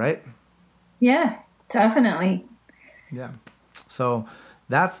lot better, right? Yeah, definitely. Yeah. So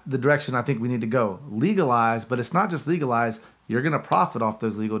that's the direction I think we need to go. Legalize, but it's not just legalize. You're going to profit off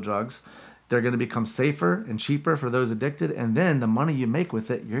those legal drugs. They're going to become safer and cheaper for those addicted. And then the money you make with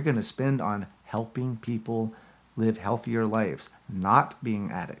it, you're going to spend on helping people live healthier lives, not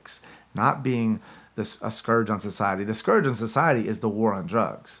being addicts, not being a scourge on society. The scourge on society is the war on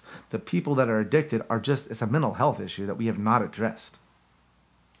drugs. The people that are addicted it's a mental health issue that we have not addressed.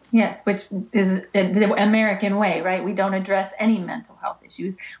 Yes, which is the American way, right? We don't address any mental health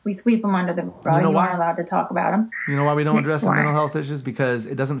issues. We sweep them under the rug. You know why? You're not allowed to talk about them. You know why we don't address the mental health issues? Because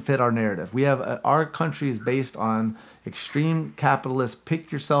it doesn't fit our narrative. We have our country is based on extreme capitalist, pick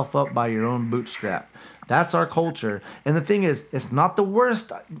yourself up by your own bootstrap. That's our culture. And the thing is, it's not the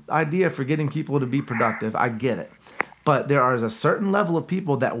worst idea for getting people to be productive. I get it. But there is a certain level of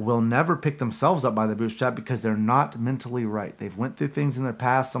people that will never pick themselves up by the bootstrap because they're not mentally right. They've went through things in their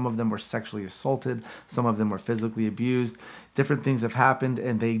past. Some of them were sexually assaulted. Some of them were physically abused. Different things have happened,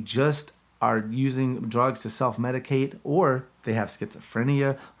 and they just are using drugs to self-medicate, or they have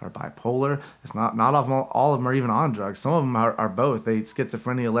schizophrenia or bipolar. It's not all of them are even on drugs. Some of them are both.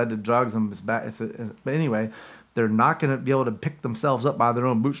 Schizophrenia led to drugs, and it's bad. But anyway, they're not going to be able to pick themselves up by their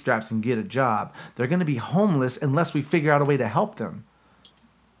own bootstraps and get a job. They're going to be homeless unless we figure out a way to help them.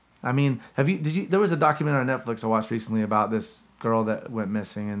 I mean, there was a documentary on Netflix I watched recently about this girl that went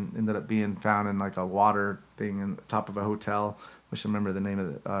missing and ended up being found in like a water thing in the top of a hotel. Wish I remember the name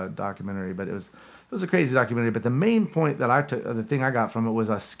of the documentary, but it was a crazy documentary. But the main point that the thing I got from it was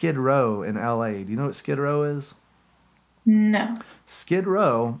a Skid Row in LA. Do you know what Skid Row is? No. Skid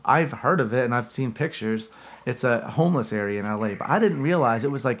Row, I've heard of it and I've seen pictures. It's a homeless area in LA, but I didn't realize it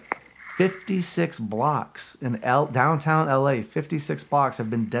was like 56 blocks in downtown LA. 56 blocks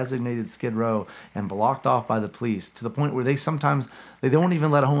have been designated Skid Row and blocked off by the police to the point where they don't even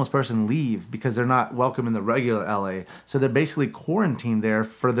let a homeless person leave because they're not welcome in the regular LA. So they're basically quarantined there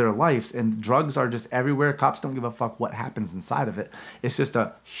for their lives, and drugs are just everywhere. Cops don't give a fuck what happens inside of it. It's just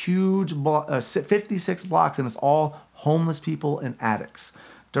a huge 56 blocks, and it's all homeless people and addicts.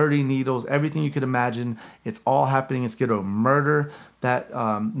 Dirty needles, everything you could imagine. It's all happening in Skid Row. Murder, that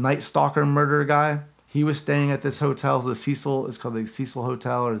Night Stalker murder guy, he was staying at this hotel, it's called the Cecil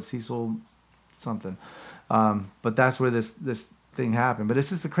Hotel or the Cecil something. But that's where this thing happened. But it's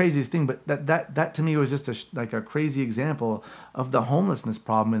just the craziest thing. But that to me was just a crazy example of the homelessness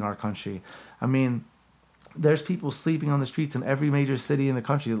problem in our country. I mean, there's people sleeping on the streets in every major city in the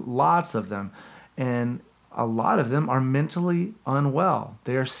country, lots of them. And a lot of them are mentally unwell.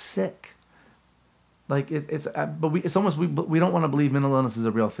 They are sick. Like it's almost we don't want to believe mental illness is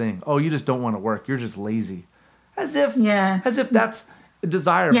a real thing. Oh, you just don't want to work. You're just lazy, as if that's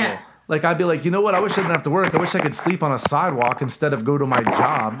desirable. Yeah. Like I'd be like, you know what? I wish I didn't have to work. I wish I could sleep on a sidewalk instead of go to my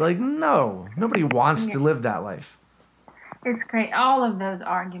job. Like no, nobody wants to live that life. It's great. All of those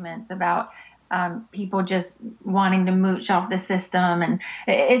arguments about people just wanting to mooch off the system, and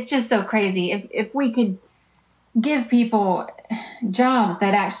it's just so crazy. If we could give people jobs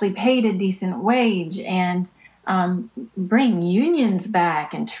that actually paid a decent wage and bring unions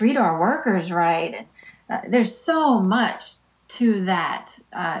back and treat our workers right. There's so much to that.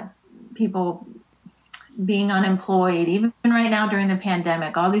 People being unemployed, even right now during the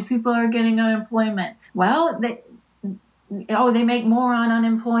pandemic, all these people are getting unemployment. Well, they make more on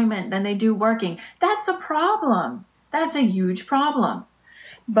unemployment than they do working. That's a problem. That's a huge problem.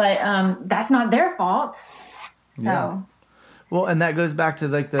 But that's not their fault. So. Yeah. Well, and that goes back to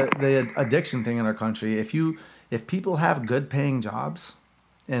like the addiction thing in our country. If people have good paying jobs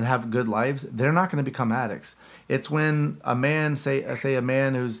and have good lives, they're not going to become addicts. It's when a man, say a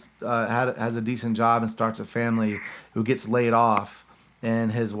man who's has a decent job and starts a family, who gets laid off,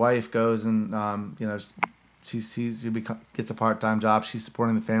 and his wife goes and gets a part-time job. She's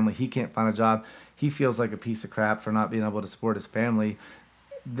supporting the family. He can't find a job. He feels like a piece of crap for not being able to support his family.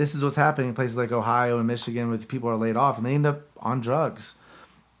 This is what's happening in places like Ohio and Michigan, where people are laid off and they end up on drugs,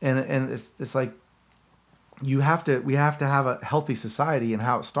 and it's like we have to have a healthy society, and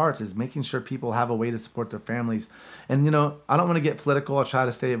how it starts is making sure people have a way to support their families. And I don't want to get political. I'll try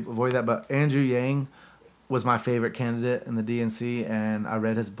to avoid that. But Andrew Yang was my favorite candidate in the DNC, and I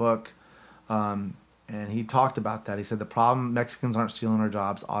read his book, and And he talked about that. He said the problem, Mexicans aren't stealing our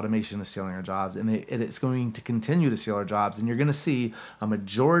jobs. Automation is stealing our jobs. And it's going to continue to steal our jobs. And you're going to see a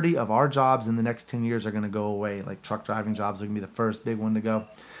majority of our jobs in the next 10 years are going to go away. Like truck driving jobs are going to be the first big one to go.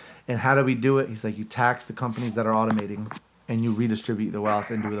 And how do we do it? He's like, you tax the companies that are automating and you redistribute the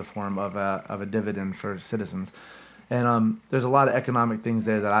wealth into the form of a dividend for citizens. And there's a lot of economic things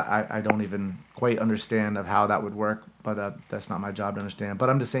there that I don't even quite understand of how that would work, but that's not my job to understand. But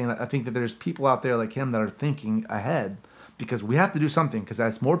I'm just saying that I think that there's people out there like him that are thinking ahead, because we have to do something, because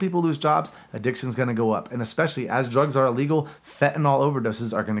as more people lose jobs, addiction's going to go up. And especially as drugs are illegal, fentanyl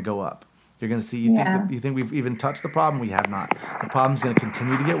overdoses are going to go up. You're going to see, you think we've even touched the problem? We have not. The problem's going to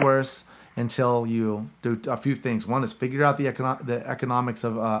continue to get worse until you do a few things. One is figure out the economics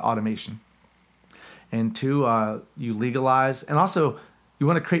of automation. And two, you legalize. And also, you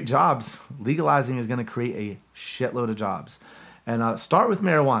want to create jobs. Legalizing is going to create a shitload of jobs. And start with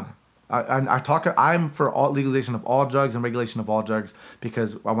marijuana. I'm for all legalization of all drugs and regulation of all drugs,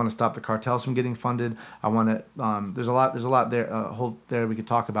 because I want to stop the cartels from getting funded. I want to. There's a lot there. There we could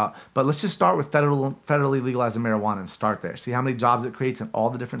talk about. But let's just start with federally legalizing marijuana and start there. See how many jobs it creates in all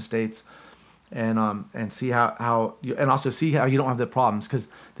the different states. And see how you, and also see how you don't have the problems, because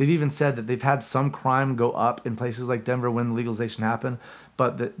they've even said that they've had some crime go up in places like Denver when the legalization happened,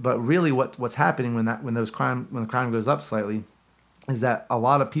 but really what's happening when the crime goes up slightly is that a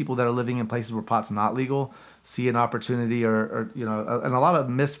lot of people that are living in places where pot's not legal see an opportunity, or and a lot of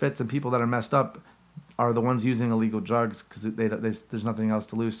misfits and people that are messed up are the ones using illegal drugs because there's nothing else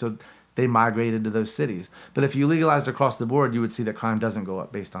to lose. So they migrated to those cities. But if you legalized across the board, you would see that crime doesn't go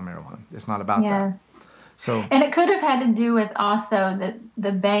up based on marijuana. It's not about that. So, and it could have had to do with also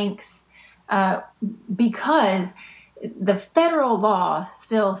the banks, because the federal law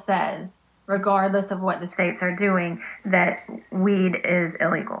still says, regardless of what the states are doing, that weed is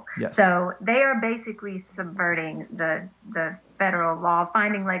illegal. Yes. So they are basically subverting the federal law,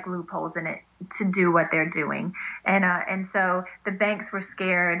 finding like loopholes in it to do what they're doing. And so the banks were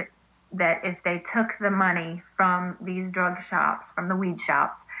scared that if they took the money from these drug shops, from the weed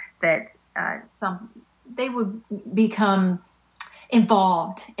shops, that they would become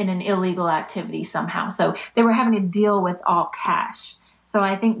involved in an illegal activity somehow. So they were having to deal with all cash. So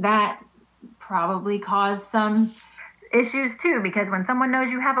I think that probably caused some issues too, because when someone knows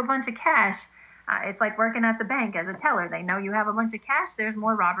you have a bunch of cash, it's like working at the bank as a teller. They know you have a bunch of cash, there's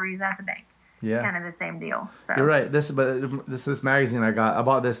more robberies at the bank. Yeah, it's kind of the same deal. So. You're right. This magazine I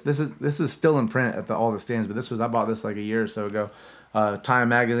bought this. This is still in print at all the stands, but I bought this like a year or so ago. Time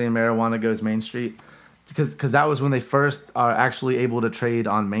magazine, Marijuana Goes Main Street, because that was when they first are actually able to trade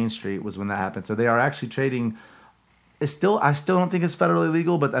on Main Street, was when that happened. So they are actually trading. I still don't think it's federally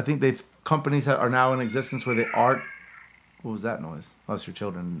legal, but I think companies that are now in existence where they are. What was that noise? Oh, it's your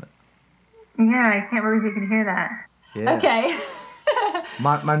children. Yeah, I can't believe you can hear that. Yeah. Okay.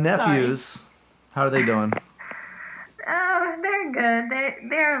 My nephews. Sorry. How are they doing? Oh, they're good.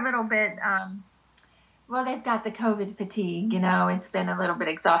 They're a little bit, well, they've got the COVID fatigue, it's been a little bit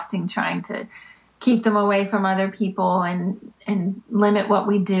exhausting trying to keep them away from other people and limit what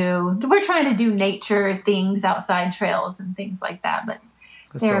we do. We're trying to do nature things, outside trails and things like that, but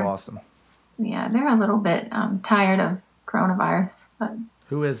that's so awesome. Yeah, they're a little bit tired of coronavirus. But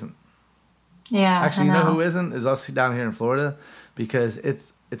who isn't? Yeah. Actually, you know who isn't? Is us down here in Florida, because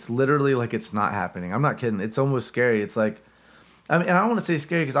it's literally like it's not happening. I'm not kidding. It's almost scary. It's like, and I don't want to say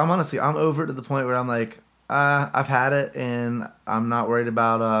scary because I'm over it to the point where I'm like, I've had it and I'm not worried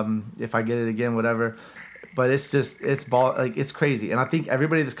about if I get it again, whatever. But it's crazy. And I think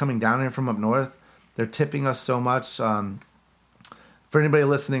everybody that's coming down here from up north, they're tipping us so much. For anybody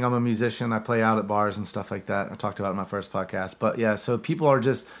listening, I'm a musician. I play out at bars and stuff like that. I talked about it in my first podcast. But yeah, so people are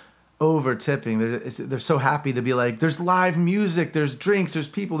just over tipping. They're so happy to be like, there's live music, there's drinks, there's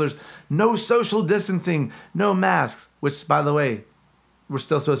people, there's no social distancing, no masks, which, by the way, we're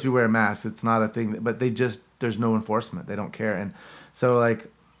still supposed to be wearing masks. It's not a thing, but there's no enforcement. They don't care. And so like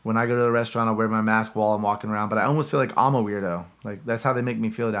when I go to a restaurant, I'll wear my mask while I'm walking around, but I almost feel like I'm a weirdo. Like that's how they make me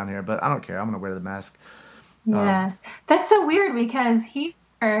feel down here, but I don't care. I'm going to wear the mask. Yeah. That's so weird because here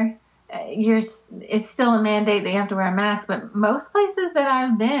it's still a mandate that you have to wear a mask, but most places that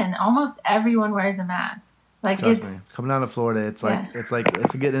I've been, almost everyone wears a mask. Like, trust me, coming down to Florida, it's like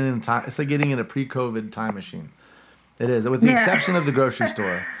getting in time. It's like getting in a pre-COVID time machine. It is, with the exception of the grocery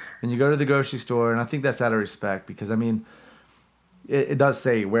store. When you go to the grocery store, and I think that's out of respect, because I mean, it does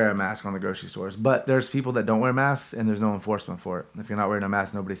say wear a mask on the grocery stores, but there's people that don't wear masks, and there's no enforcement for it. If you're not wearing a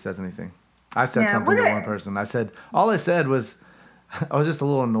mask, nobody says anything. I said something to one person. All I said was, I was just a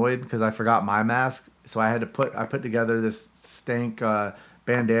little annoyed because I forgot my mask, so I put together this stank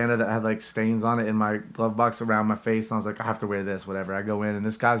bandana that had like stains on it in my glove box around my face, and I was like, I have to wear this, whatever. I go in, and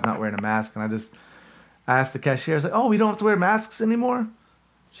this guy's not wearing a mask, and I asked the cashier, I was like, oh, we don't have to wear masks anymore?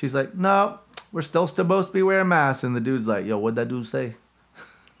 She's like, no, we're still supposed to be wearing masks. And the dude's like, yo, what'd that dude say?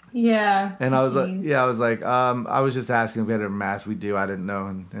 Yeah. And I was like, I was just asking if we had a mask. We do. I didn't know.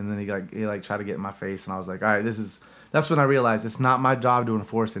 And then he tried to get in my face, and I was like, all right, that's when I realized it's not my job to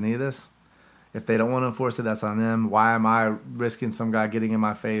enforce any of this. If they don't want to enforce it, that's on them. Why am I risking some guy getting in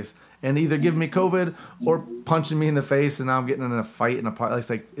my face and either giving me COVID or punching me in the face, and now I'm getting in a fight in a park? It's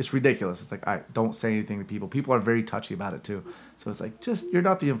like, it's ridiculous. It's like, all right, don't say anything to people. People are very touchy about it too. So it's like, you're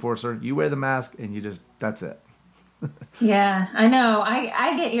not the enforcer. You wear the mask, and that's it. Yeah, I know.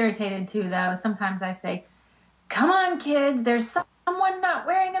 I get irritated too, though. Sometimes I say, come on, kids, there's someone not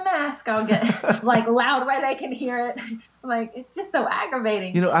wearing a mask. I'll get like loud where they can hear it. Like, it's just so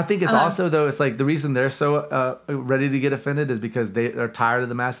aggravating. You know, I think it's also, though, it's like the reason they're so ready to get offended is because they're tired of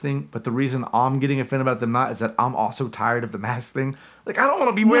the mask thing. But the reason I'm getting offended about them not is that I'm also tired of the mask thing. Like, I don't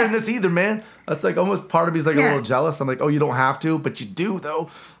want to be wearing this either, man. That's like almost part of me is like a little jealous. I'm like, oh, you don't have to, but you do, though.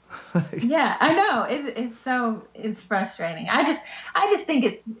 Yeah, I know. It's frustrating. I just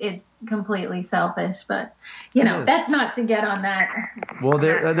think it's completely selfish, but you know, that's not to get on that. Well,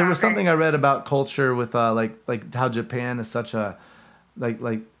 there was something I read about culture with like how Japan is such a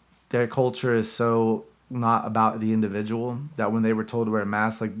like their culture is so not about the individual that when they were told to wear a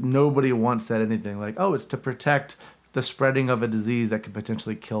mask, like nobody once said anything like, oh, it's to protect the spreading of a disease that could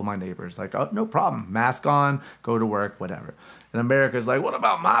potentially kill my neighbors. Like, oh, no problem. Mask on, go to work, whatever. And America's like, what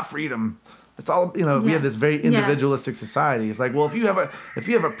about my freedom? It's all, you know, we have this very individualistic society. It's like, well, if you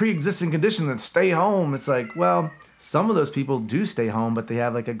have a pre-existing condition, then stay home. It's like, well, some of those people do stay home, but they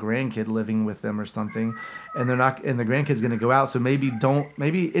have like a grandkid living with them or something, and the grandkid's going to go out. So maybe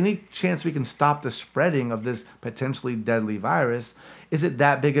any chance we can stop the spreading of this potentially deadly virus, is it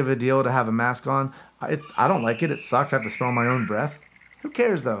that big of a deal to have a mask on? I don't like it. It sucks. I have to smell my own breath. Who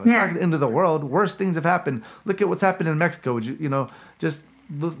cares, though? It's not the end of the world. Worse things have happened. Look at what's happened in Mexico. Just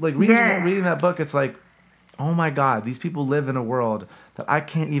like reading that book, it's like, oh my God, these people live in a world that I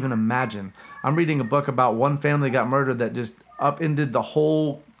can't even imagine. I'm reading a book about one family got murdered that just upended the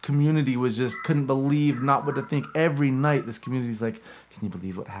whole community, couldn't believe, not what to think. Every night, this community's like, can you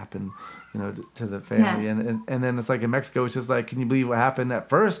believe what happened, to the family? Yeah. And then it's like in Mexico, it's just like, can you believe what happened at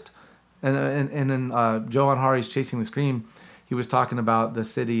first? And then Joe Anhari's Chasing the Scream, he was talking about the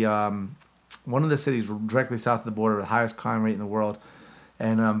city, one of the cities directly south of the border, the highest crime rate in the world.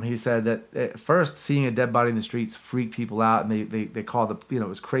 And he said that at first seeing a dead body in the streets freaked people out, and they called it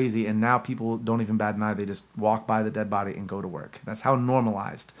was crazy. And now people don't even bat an eye. They just walk by the dead body and go to work. That's how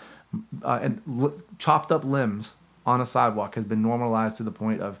normalized. Chopped up limbs on a sidewalk has been normalized to the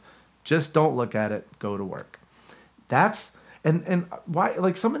point of just don't look at it, go to work. That's, and why,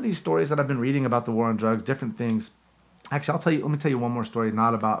 like some of these stories that I've been reading about the war on drugs, different things. Actually, let me tell you one more story,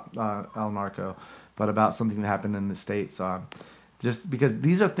 not about El Narco, but about something that happened in the States. Just because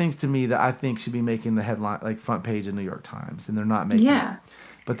these are things to me that I think should be making the headline, like front page of New York Times, and they're not making it.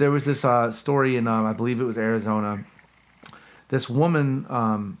 But there was this story in, I believe it was Arizona. This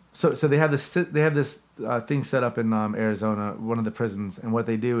woman, so they have this thing set up in Arizona, one of the prisons, and what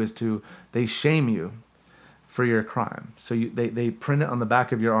they do is they shame you for your crime. So they print it on the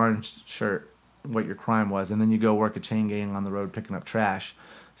back of your orange shirt what your crime was, and then you go work a chain gang on the road picking up trash.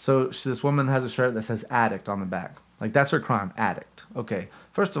 So this woman has a shirt that says addict on the back. Like, that's her crime, addict. Okay,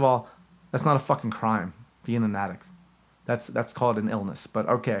 first of all, that's not a fucking crime, being an addict. That's called an illness. But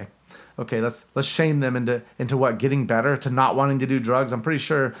okay, let's shame them into what, getting better, to not wanting to do drugs. I'm pretty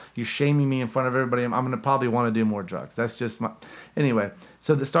sure you're shaming me in front of everybody. I'm gonna probably want to do more drugs. That's just anyway.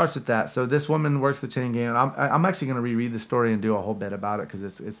 So it starts with that. So this woman works the chain gang. I'm actually gonna reread the story and do a whole bit about it because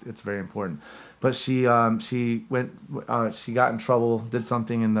it's very important. But she got in trouble, did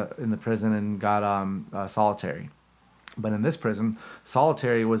something in the prison, and got solitary. But in this prison,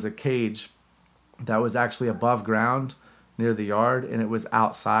 solitary was a cage that was actually above ground near the yard, and it was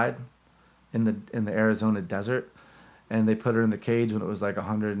outside in the Arizona desert. And they put her in the cage when it was like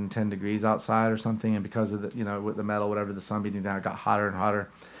 110 degrees outside or something, and because of the with the metal, whatever, the sun beating down, it got hotter and hotter.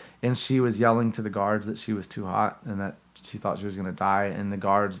 And she was yelling to the guards that she was too hot and that she thought she was going to die, and the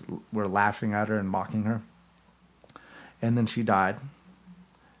guards were laughing at her and mocking her. And then she died,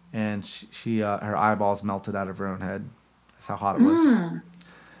 and she her eyeballs melted out of her own head. That's how hot it was.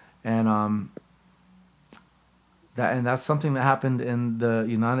 And that's something that happened in the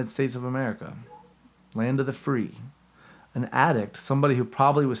United States of America, land of the free. An addict, somebody who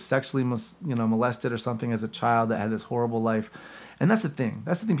probably was sexually molested or something as a child, that had this horrible life. And that's the thing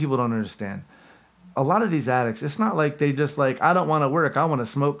people don't understand. a lot of these addicts, it's not like they just like, I don't want to work, I want to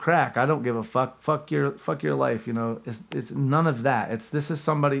smoke crack, I don't give a fuck your life, you know. It's none of that. This is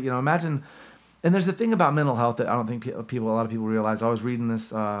somebody, you know, imagine. And there's a thing about mental health that I don't think a lot of people realize. I was reading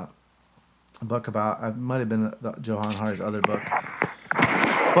this book about, it might have been Johan Hari's other book,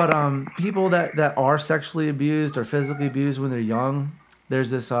 but people that are sexually abused or physically abused when they're young,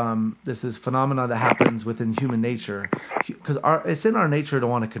 there's this phenomena that happens within human nature, because it's in our nature to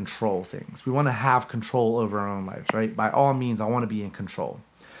want to control things. We want to have control over our own lives, right? By all means, I want to be in control.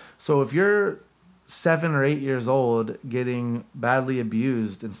 So if you're 7 or 8 years old getting badly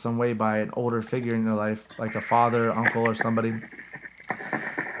abused in some way by an older figure in your life, like a father, uncle, or somebody,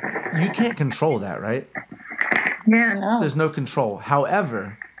 you can't control that, right? Yeah, no. There's no control.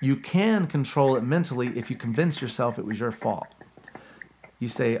 However, you can control it mentally if you convince yourself it was your fault. You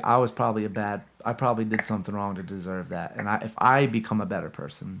say, I probably did something wrong to deserve that. And if I become a better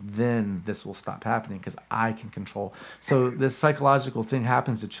person, then this will stop happening because I can control. So this psychological thing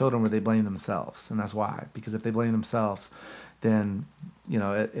happens to children where they blame themselves. And that's why. Because if they blame themselves, then, you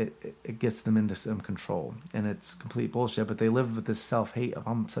know, it gets them into some control. And it's complete bullshit. But they live with this self-hate of,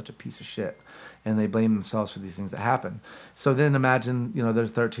 I'm such a piece of shit. And they blame themselves for these things that happen. So then imagine, you know, they're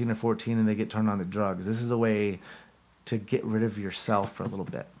 13 or 14 and they get turned on to drugs. This is a way to get rid of yourself for a little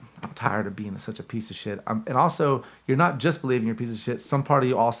bit. I'm tired of being such a piece of shit. And also, you're not just believing you're a piece of shit. Some part of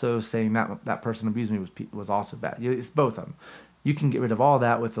you also saying that person abused me was also bad. It's both of them. You can get rid of all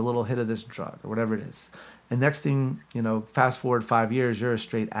that with a little hit of this drug or whatever it is. And next thing, you know, fast forward 5 years, you're a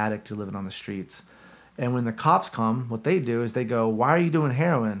straight addict. You're living on the streets. And when the cops come, what they do is they go, why are you doing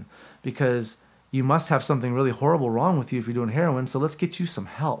heroin? Because you must have something really horrible wrong with you if you're doing heroin, so let's get you some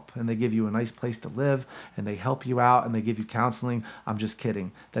help. And they give you a nice place to live, and they help you out, and they give you counseling. I'm just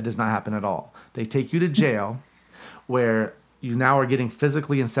kidding. That does not happen at all. They take you to jail, where you now are getting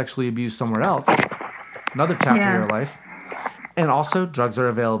physically and sexually abused somewhere else, another chapter of your life, and also drugs are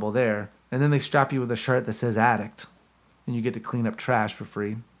available there. And then they strap you with a shirt that says addict, and you get to clean up trash for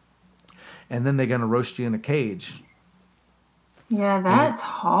free. And then they're going to roast you in a cage. Yeah, that's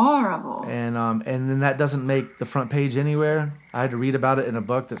horrible. And then that doesn't make the front page anywhere. I had to read about it in a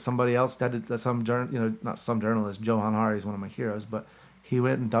book that somebody else did. Not some journalist. Johan Hari is one of my heroes, but he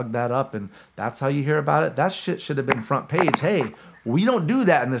went and dug that up, and that's how you hear about it. That shit should have been front page. Hey, we don't do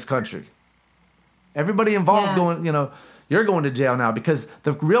that in this country. Everybody involved going. You know, you're going to jail now because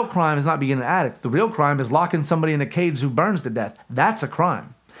the real crime is not being an addict. The real crime is locking somebody in a cage who burns to death. That's a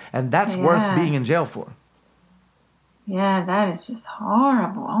crime, and that's worth being in jail for. Yeah, that is just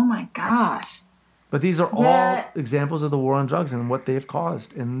horrible. Oh my gosh. But these are all examples of the war on drugs and what they've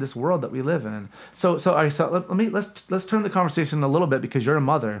caused in this world that we live in. So let's turn the conversation a little bit, because you're a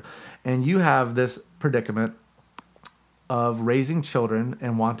mother and you have this predicament of raising children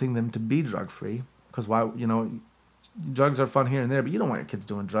and wanting them to be drug free. Because drugs are fun here and there, but you don't want your kids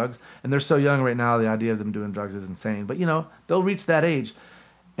doing drugs. And they're so young right now, the idea of them doing drugs is insane. But they'll reach that age.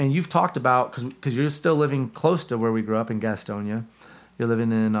 And you've talked about, because you're still living close to where we grew up in Gastonia. You're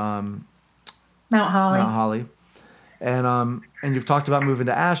living in Mount Holly. And you've talked about moving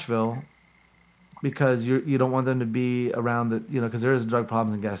to Asheville because you don't want them to be around because there is drug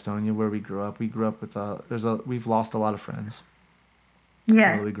problems in Gastonia where we grew up. We grew up with we've lost a lot of friends.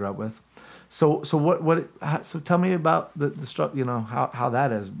 Yes. That we grew up with. So tell me about the struggle, how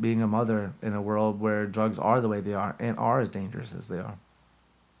that is, being a mother in a world where drugs are the way they are and are as dangerous as they are.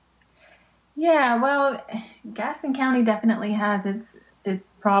 Yeah, well, Gaston County definitely has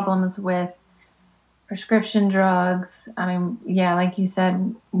its problems with prescription drugs. I mean, yeah, like you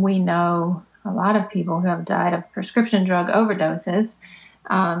said, we know a lot of people who have died of prescription drug overdoses,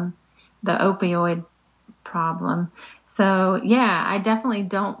 the opioid problem. So, yeah, I definitely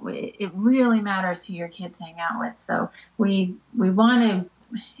don't. It really matters who your kids hang out with. So we want to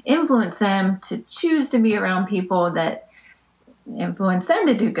influence them to choose to be around people that influence them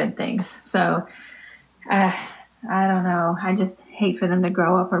to do good things. So I don't know. I just hate for them to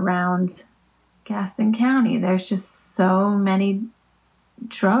grow up around Gaston County. There's just so many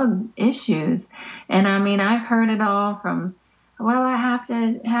drug issues. And I mean, I've heard it all from, well, I have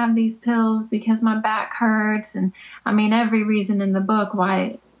to have these pills because my back hurts. And I mean, every reason in the book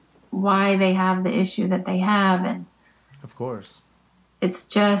why they have the issue that they have. And of course, it's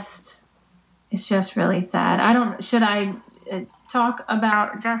just really sad. Should I talk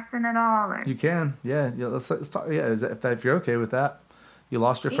about Justin at all? Or? You can, yeah. Let's talk. Yeah, if you're okay with that. You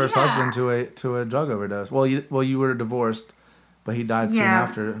lost your first husband to a drug overdose. Well, you were divorced, but he died soon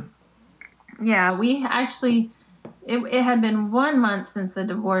after. Yeah, we actually. It had been 1 month since the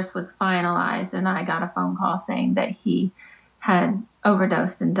divorce was finalized, and I got a phone call saying that he had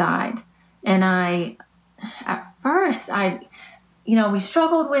overdosed and died. And at first, we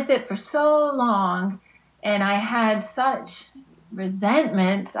struggled with it for so long, and I had such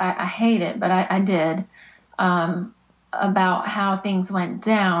resentments. I hate it, but I did, about how things went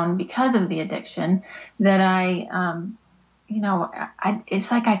down because of the addiction, that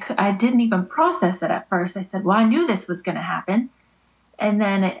it's like I didn't even process it at first. I said, well, I knew this was going to happen. And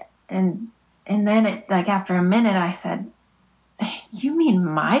then it, like after a minute, I said, you mean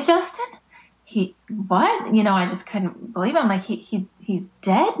my Justin? What? I just couldn't believe it. I'm like, he's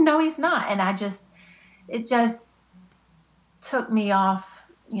dead? No, he's not. And it just took me off.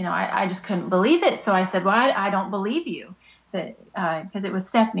 I just couldn't believe it. So I said, well, I don't believe you. Because it was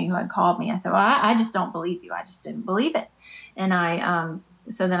Stephanie who had called me. I said, well, I just don't believe you. I just didn't believe it. And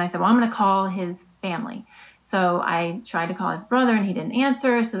so then I said, well, I'm going to call his family. So I tried to call his brother and he didn't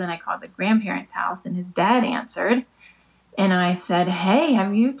answer. So then I called the grandparents' house and his dad answered. And I said, hey,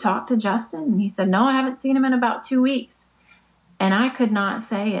 have you talked to Justin? And he said, no, I haven't seen him in about 2 weeks. And I could not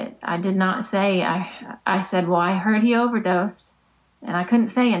say it. I did not say. I said, well, I heard he overdosed. And I couldn't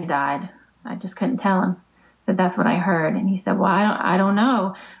say and died. I just couldn't tell him that that's what I heard. And he said, well, I don't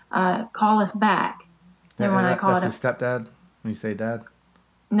know. Call us back. And when I called him. That's his stepdad? When you say dad?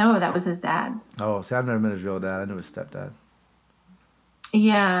 No, that was his dad. Oh, see, I've never met his real dad. I knew his stepdad.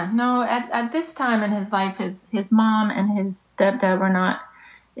 Yeah, no, at this time in his life, his mom and his stepdad were not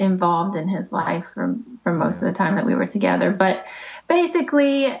involved in his life for most of the time that we were together. But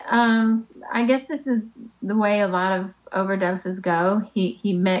basically, I guess this is the way a lot of overdoses go.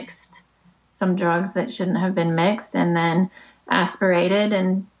 He mixed some drugs that shouldn't have been mixed and then aspirated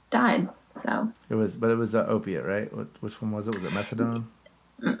and died. So it was an opiate, right? Which one was it? Was it methadone?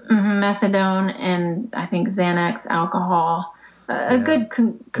 Methadone and I think Xanax, alcohol. A good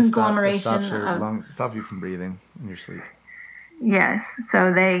conglomeration of stop you from breathing in your sleep. Yes.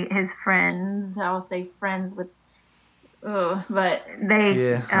 So his friends, I'll say friends with, but they.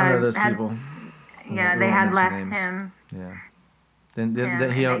 Yeah, I know those people. Yeah, they had left him. Yeah. Then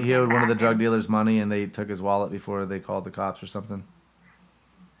he owed one of the drug dealers money, and they took his wallet before they called the cops or something.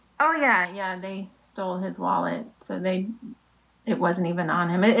 Oh yeah, they stole his wallet, so it wasn't even on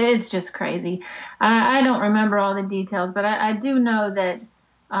him. It's just crazy. I don't remember all the details, but I do know that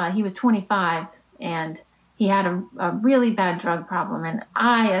he was 25 and he had a really bad drug problem. And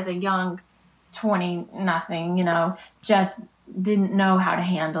I, as a young 20-nothing, just didn't know how to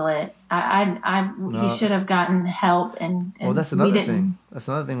handle it. He should have gotten help. And well, that's another thing. That's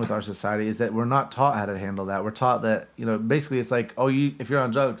another thing with our society is that we're not taught how to handle that. We're taught that, basically it's like, if you're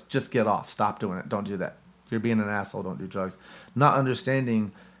on drugs, just get off. Stop doing it. Don't do that. You're being an asshole, don't do drugs. Not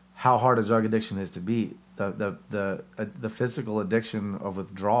understanding how hard a drug addiction is to beat. The physical addiction of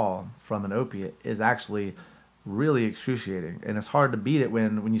withdrawal from an opiate is actually really excruciating. And it's hard to beat it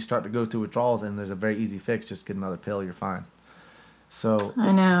when you start to go through withdrawals and there's a very easy fix. Just get another pill, you're fine. So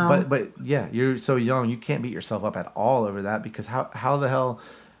I know. But yeah, you're so young, you can't beat yourself up at all over that because how the hell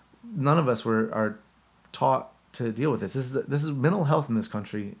none of us are taught to deal with this. This is mental health in this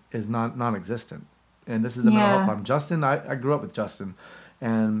country is non-existent. And this is a mental health problem. Justin, I grew up with Justin,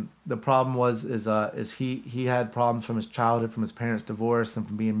 and the problem is he had problems from his childhood, from his parents' divorce, and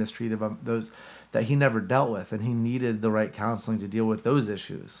from being mistreated by those that he never dealt with, and he needed the right counseling to deal with those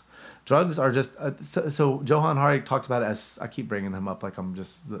issues. Drugs are just so Johan Hari talked about it as I keep bringing him up like I'm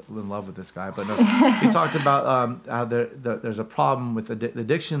just in love with this guy, but no, he talked about how there's a problem with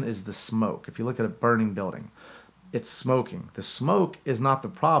addiction is the smoke. If you look at a burning building. It's smoking. The smoke is not the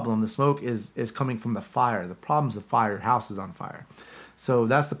problem. The smoke is coming from the fire. The problem's the fire. Your house is on fire. So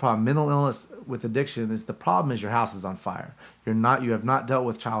that's the problem. Mental illness with addiction is the problem is your house is on fire. You have not dealt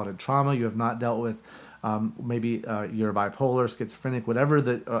with childhood trauma. You have not dealt with maybe you're bipolar, schizophrenic, whatever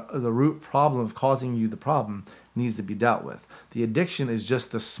the root problem of causing you the problem needs to be dealt with. The addiction is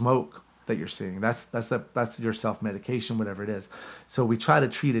just the smoke that you're seeing. That's your self-medication, whatever it is. So we try to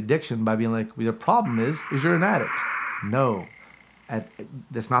treat addiction by being like, the problem is you're an addict. No,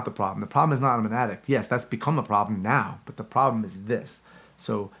 that's not the problem. The problem is not I'm an addict. Yes, that's become a problem now, but the problem is this.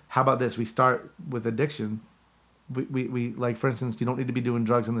 So how about this? We start with addiction. We like, for instance, you don't need to be doing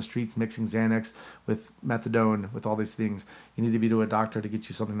drugs on the streets, mixing Xanax with methadone, with all these things. You need to be to a doctor to get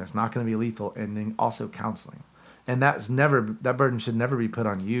you something that's not going to be lethal, and then also counseling. And that burden should never be put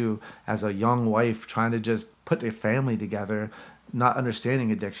on you as a young wife trying to just put a family together, not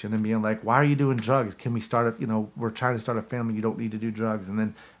understanding addiction and being like, why are you doing drugs? Can we start we're trying to start a family. You don't need to do drugs. And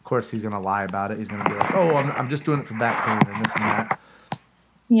then of course he's going to lie about it. He's going to be like, oh, I'm just doing it for back pain and this and that.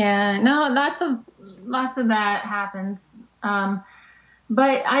 Yeah, no, lots of that happens.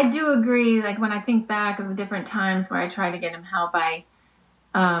 But I do agree, like when I think back of different times where I try to get him help,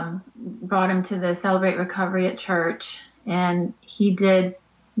 brought him to the Celebrate Recovery at church, and he did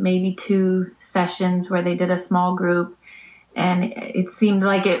maybe 2 sessions where they did a small group, and it seemed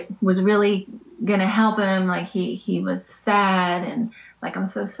like it was really gonna help him. Like he was sad and like, I'm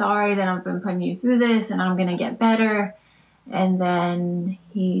so sorry that I've been putting you through this, and I'm gonna get better. And then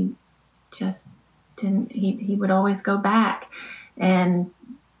he just didn't. He would always go back, and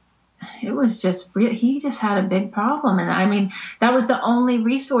it was just he just had a big problem. And I mean, that was the only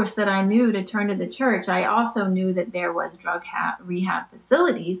resource that I knew to turn to the church. I also knew that there was drug rehab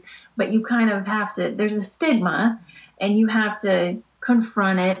facilities, but you kind of have to. There's a stigma, and you have to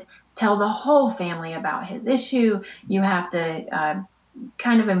confront it. Tell the whole family about his issue. You have to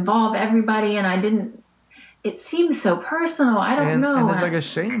kind of involve everybody, and I didn't. It seems so personal. I don't know. And there's like a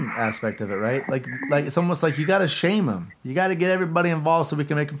shame aspect of it, right? Like it's almost like you got to shame him. You got to get everybody involved so we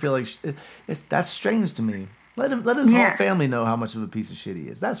can make him feel like that's strange to me. Let his whole family know how much of a piece of shit he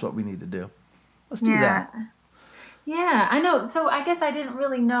is. That's what we need to do. Let's do that. Yeah, I know. So I guess I didn't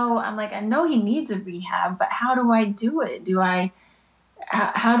really know. I'm like, I know he needs a rehab, but how do I do it?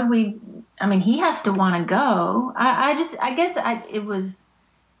 How do we? I mean, he has to want to go. I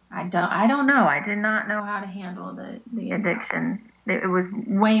don't know. I did not know how to handle the addiction. It was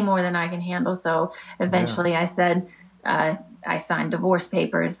way more than I can handle. So eventually I said, I signed divorce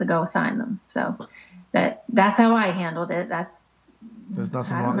papers to go sign them. So that's how I handled it. There's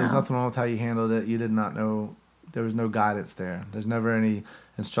nothing wrong. There's nothing wrong with how you handled it. You did not know. There was no guidance there. There's never any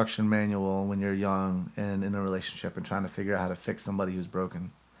instruction manual when you're young and in a relationship and trying to figure out how to fix somebody who's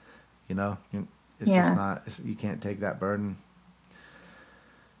broken. You know, it's just not. You can't take that burden.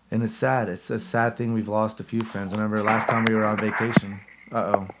 And it's sad. It's a sad thing. We've lost a few friends. I remember last time we were on vacation.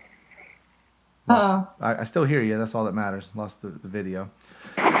 I still hear you. That's all that matters. Lost the video.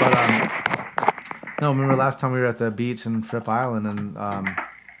 But no, remember last time we were at the beach in Fripp Island, and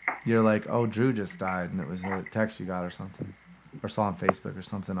you're like, "Oh, Drew just died," and it was a text you got or something, or saw on Facebook or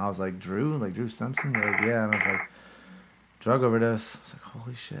something. I was like, "Drew? Like Drew Simpson?" You're like, "Yeah," and I was like, "Drug overdose." I was like,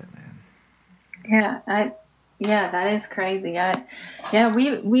 "Holy shit, man." Yeah, that is crazy.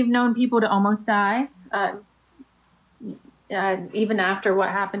 We've known people to almost die, even after what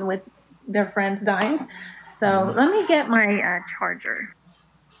happened with their friends dying. So let me get my charger.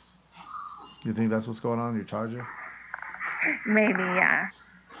 You think that's what's going on, your charger? Maybe, yeah.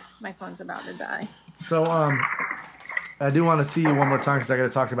 My phone's about to die. So I do want to see you one more time because I got to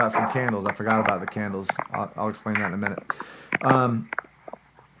talk about some candles. I forgot about the candles. I'll explain that in a minute.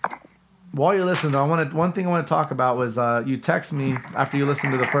 While you're listening, though, one thing I want to talk about was you text me after you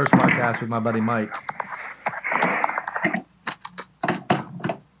listened to the first podcast with my buddy Mike.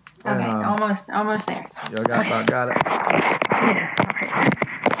 Okay, almost there. You got it. Yes.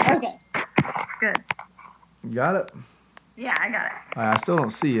 Okay. Good. You got it? Yeah, I got it. I still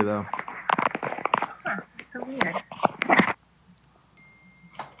don't see you though. Huh, so weird.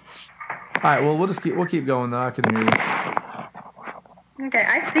 All right, well we'll keep going though. I can hear you. Okay,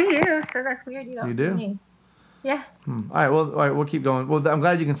 I see you, so that's weird. You don't see me. Yeah. All right, we'll keep going. Well, I'm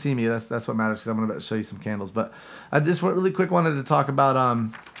glad you can see me. That's what matters because I'm going to show you some candles. But I just really quick wanted to talk about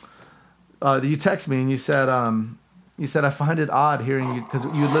you text me and you said I find it odd hearing you because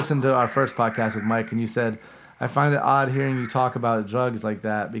you listened to our first podcast with Mike and you said I find it odd hearing you talk about drugs like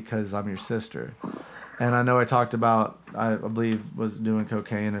that because I'm your sister. And I know I talked about I believe was doing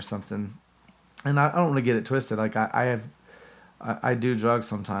cocaine or something. And I don't want to get it twisted. Like I do drugs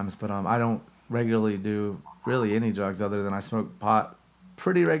sometimes, but I don't regularly do really any drugs other than I smoke pot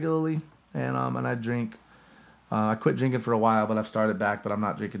pretty regularly, and I drink. I quit drinking for a while, but I've started back. But I'm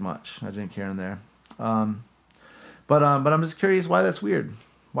not drinking much. I drink here and there. But I'm just curious why that's weird.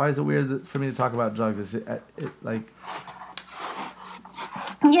 Why is it weird for me to talk about drugs? Is it like?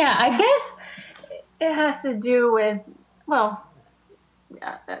 Yeah, I guess it has to do with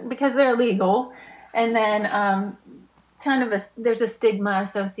because they're illegal, and then there's a stigma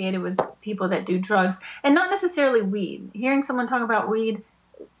associated with people that do drugs, and not necessarily weed. Hearing someone talk about weed,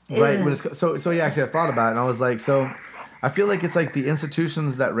 right? So yeah, actually, I thought about it, and I was like, so I feel like it's like the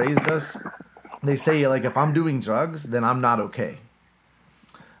institutions that raised us. They say like if I'm doing drugs, then I'm not okay.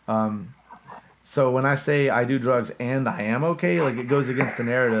 So when I say I do drugs and I am okay, like it goes against the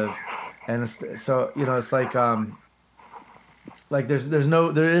narrative, and so it's like there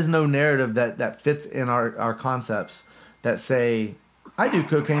is no narrative that fits in our concepts. That say, I do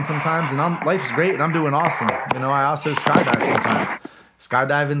cocaine sometimes, and life's great, and I'm doing awesome. I also skydive sometimes.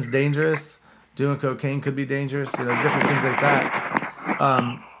 Skydiving's dangerous. Doing cocaine could be dangerous. Different things like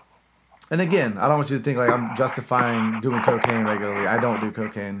that. And again, I don't want you to think like I'm justifying doing cocaine regularly. I don't do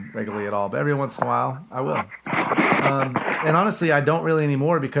cocaine regularly at all, but every once in a while, I will. And honestly, I don't really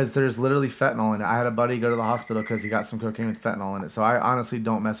anymore because there's literally fentanyl in it. I had a buddy go to the hospital because he got some cocaine with fentanyl in it. So I honestly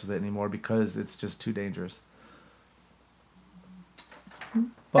don't mess with it anymore because it's just too dangerous.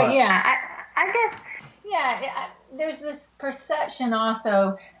 But yeah, I guess, there's this perception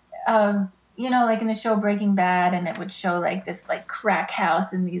also of, like in the show Breaking Bad, and it would show like this like crack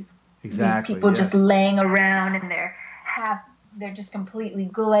house and these people just laying around, and they're just completely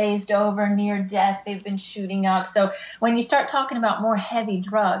glazed over, near death. They've been shooting up. So when you start talking about more heavy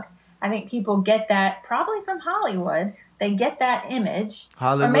drugs, I think people get that probably from Hollywood. They get that image.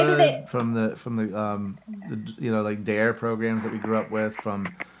 Hollywood, or maybe from the like DARE programs that we grew up with,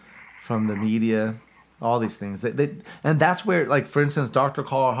 from the media, all these things. And that's where, like, for instance, Dr.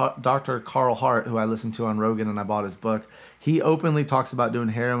 Carl Hart, who I listened to on Rogan and I bought his book, he openly talks about doing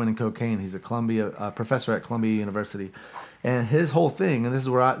heroin and cocaine. He's a professor at Columbia University. And his whole thing, and this is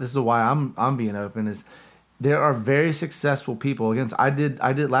why I'm being open, is there are very successful people. Again, I did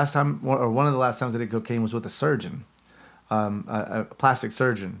last time, or one of the last times I did cocaine was with a surgeon. A plastic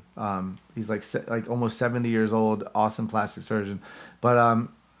surgeon. He's like almost 70 years old, awesome plastic surgeon. But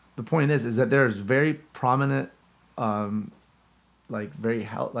the point is that there's very prominent, well-to-do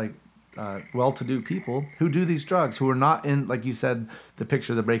people who do these drugs, who are not in, like you said, the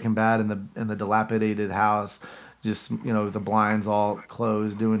picture of the Breaking Bad and the dilapidated house, just the blinds all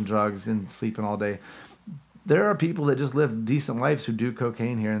closed, doing drugs and sleeping all day. There are people that just live decent lives who do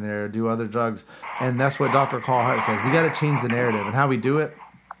cocaine here and there, do other drugs. And that's what Dr. Carl Hart says. We got to change the narrative. And how we do it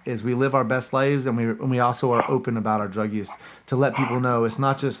is we live our best lives, and we also are open about our drug use to let people know it's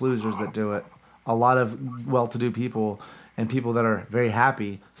not just losers that do it. A lot of well-to-do people and people that are very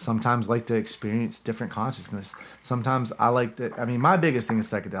happy sometimes like to experience different consciousness. Sometimes my biggest thing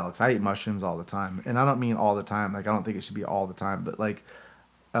is psychedelics. I eat mushrooms all the time. And I don't mean all the time. Like, I don't think it should be all the time. But, like,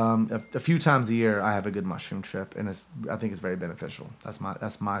 a few times a year, I have a good mushroom trip, and I think it's very beneficial. That's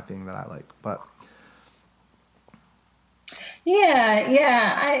my thing that I like. But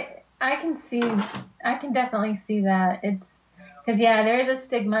I can definitely see that. It's because there is a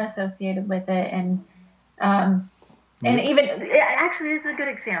stigma associated with it, and even actually, this is a good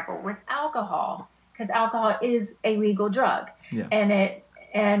example with alcohol, because alcohol is a legal drug,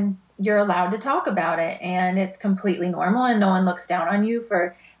 and you're allowed to talk about it, and it's completely normal, and no one looks down on you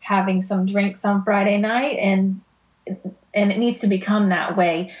for having some drinks on Friday night, and it needs to become that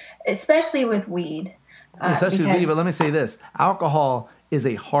way, especially with weed. But let me say this. Alcohol is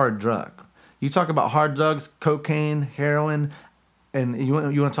a hard drug. You talk about hard drugs, cocaine, heroin, and you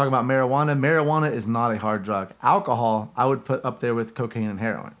want to talk about marijuana. Marijuana is not a hard drug. Alcohol, I would put up there with cocaine and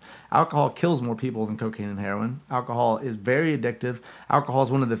heroin. Alcohol kills more people than cocaine and heroin. Alcohol is very addictive. Alcohol is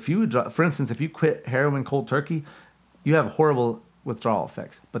one of the few drugs. For instance, if you quit heroin cold turkey, you have horrible withdrawal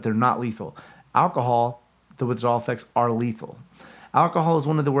effects, but they're not lethal. Alcohol, the withdrawal effects are lethal. Alcohol is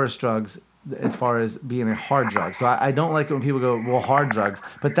one of the worst drugs as far as being a hard drug. So I don't like it when people go, well, hard drugs.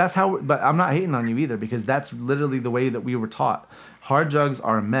 But but I'm not hating on you either, because that's literally the way that we were taught. Hard drugs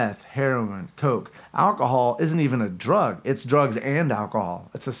are meth, heroin, coke. Alcohol isn't even a drug. It's drugs and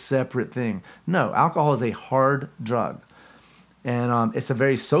alcohol. It's a separate thing. No, alcohol is a hard drug. And it's a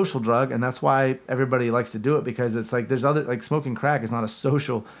very social drug, and that's why everybody likes to do it, because it's like there's other, like smoking crack is not a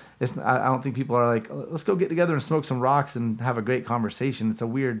social. I don't think people are like, let's go get together and smoke some rocks and have a great conversation. It's a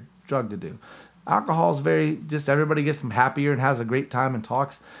weird drug to do. Alcohol is just everybody gets them happier and has a great time and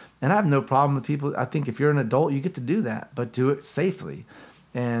talks. And I have no problem with people. I think if you're an adult, you get to do that, but do it safely.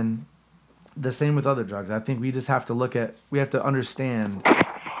 And the same with other drugs. I think we just have to we have to understand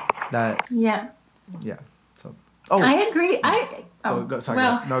that. Yeah. So. Oh, I agree. Go ahead.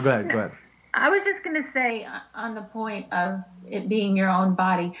 I was just going to say, on the point of it being your own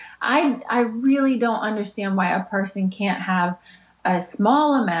body, I really don't understand why a person can't have a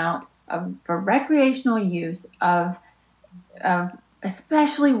small amount for recreational use of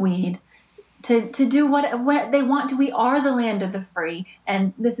especially weed, to do what they want to. We are the land of the free,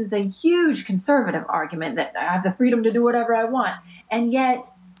 and this is a huge conservative argument that I have the freedom to do whatever I want, and yet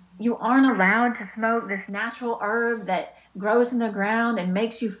you aren't allowed to smoke this natural herb that grows in the ground and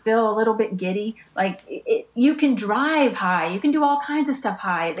makes you feel a little bit giddy. Like, you can drive high, you can do all kinds of stuff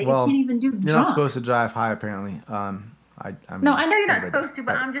high that you can't even do drunk. You're not supposed to drive high, apparently. I know you're not supposed to,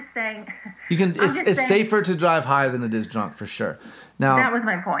 but I'm just saying. You can. It's safer to drive high than it is drunk, for sure. Now, that was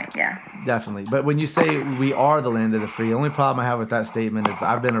my point. Yeah. Definitely. But when you say we are the land of the free, the only problem I have with that statement is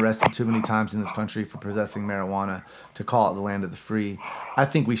I've been arrested too many times in this country for possessing marijuana to call it the land of the free. I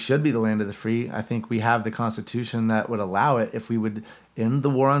think we should be the land of the free. I think we have the Constitution that would allow it if we would in the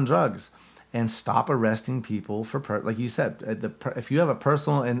war on drugs, and stop arresting people for, like you said, if you have a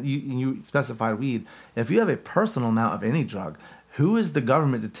personal, and you specified weed, if you have a personal amount of any drug, who is the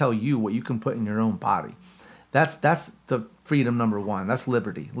government to tell you what you can put in your own body? That's the freedom number one. That's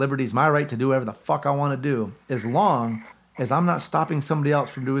liberty. Liberty is my right to do whatever the fuck I want to do, as long as I'm not stopping somebody else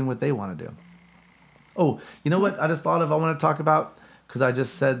from doing what they want to do. Oh, you know what I just thought of I want to talk about, because I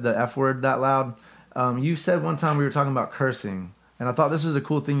just said the F word that loud. You said one time we were talking about cursing, and I thought this was a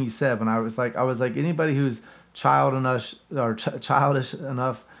cool thing you said. When I was like anybody who's childish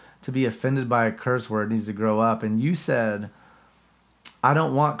enough to be offended by a curse word needs to grow up. And you said, I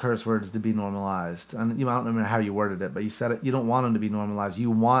don't want curse words to be normalized. And I don't remember how you worded it, but you said it. You don't want them to be normalized. You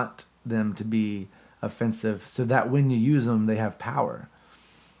want them to be offensive, so that when you use them, they have power.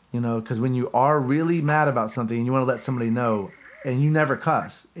 Because when you are really mad about something and you want to let somebody know, and you never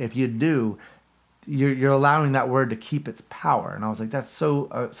cuss, if you do, you're allowing that word to keep its power. And I was like, that's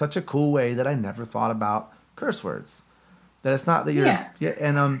such a cool way that I never thought about curse words. That it's not that you're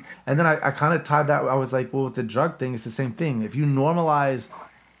and then I kind of tied that. I was like, well, with the drug thing, it's the same thing. If you normalize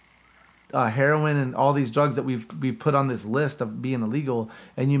heroin and all these drugs that we've put on this list of being illegal,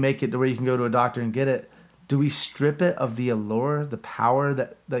 and you make it to where you can go to a doctor and get it, do we strip it of the allure, the power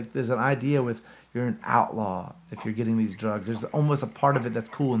that, like, there's an idea with you're an outlaw if you're getting these drugs. There's almost a part of it that's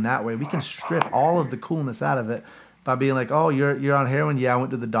cool in that way. We can strip all of the coolness out of it by being like, oh, you're on heroin? Yeah, I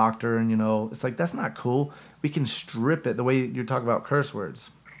went to the doctor, and it's like, that's not cool. We can strip it the way you're talking about curse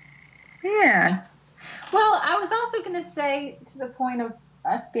words. Yeah. Well, I was also going to say, to the point of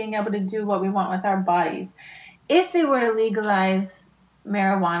us being able to do what we want with our bodies, if they were to legalize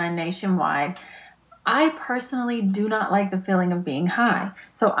marijuana nationwide, I personally do not like the feeling of being high.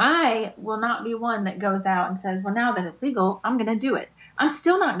 So I will not be one that goes out and says, well, now that it's legal, I'm going to do it. I'm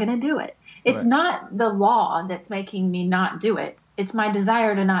still not going to do it. It's not the law that's making me not do it. It's my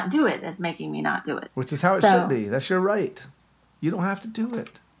desire to not do it that's making me not do it. Which is how it should be. That's your right. You don't have to do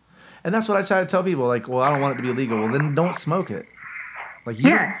it. And that's what I try to tell people. Like, well, I don't want it to be illegal. Well, then don't smoke it. Like,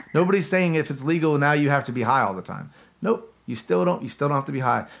 nobody's saying if it's legal now you have to be high all the time. Nope. You still don't have to be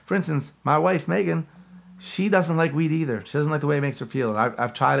high. For instance, my wife, Megan, she doesn't like weed either. She doesn't like the way it makes her feel.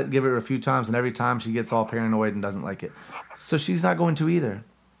 I've tried it, give it a few times, and every time she gets all paranoid and doesn't like it. So she's not going to either.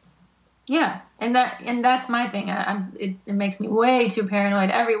 Yeah, and that's my thing. It makes me way too paranoid.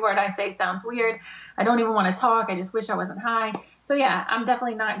 Every word I say sounds weird. I don't even want to talk. I just wish I wasn't high. So yeah, I'm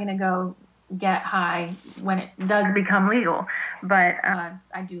definitely not going to go get high when it does become legal. But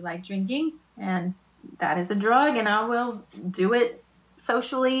I do like drinking, and that is a drug, and I will do it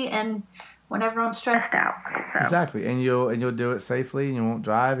socially and whenever I'm stressed out. So. Exactly, and you'll do it safely, and you won't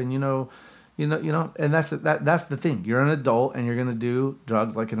drive, and and that's the thing. You're an adult, and you're gonna do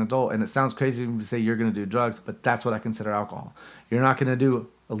drugs like an adult. And it sounds crazy when you say you're gonna do drugs, but that's what I consider alcohol. You're not gonna do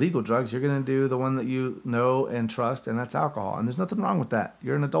illegal drugs. You're gonna do the one that you know and trust, and that's alcohol. And there's nothing wrong with that.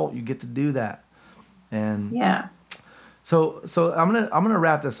 You're an adult. You get to do that. And yeah. So I'm gonna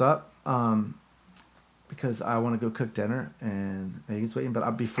wrap this up. Because I want to go cook dinner, and Megan's waiting.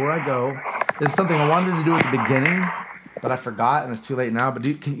 But before I go, this is something I wanted to do at the beginning, but I forgot, and it's too late now. But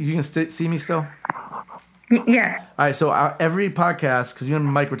you can see me still? Yes. All right. So every podcast, because you and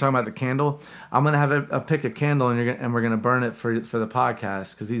Mike were talking about the candle, I'm gonna have a pick a candle, and we're gonna burn it for the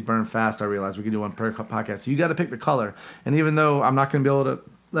podcast, because these burn fast. I realize we can do one per podcast. So you got to pick the color, and even though I'm not gonna be able to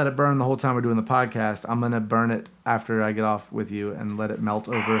let it burn the whole time we're doing the podcast, I'm gonna burn it after I get off with you and let it melt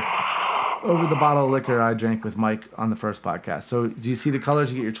over the bottle of liquor I drank with Mike on the first podcast. So do you see the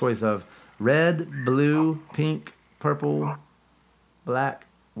colors? You get your choice of red, blue, pink, purple, black,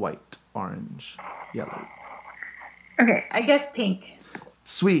 white, orange, yellow. Okay, I guess pink.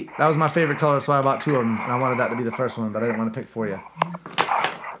 Sweet. That was my favorite color, so I bought two of them, and I wanted that to be the first one, but I didn't want to pick for you.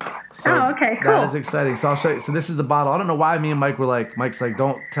 So okay, cool. That is exciting. So I'll show you. So this is the bottle. I don't know why me and Mike were like, Mike's like,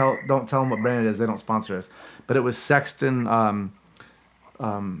 don't tell them what brand it is. They don't sponsor us. But it was Sexton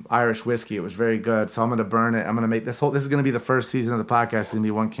Irish whiskey. It was very good. So I'm going to burn it. I'm going to make this is going to be the first season of the podcast. It's going to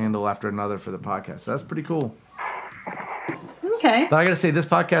be one candle after another for the podcast. So that's pretty cool. Okay. But I got to say, this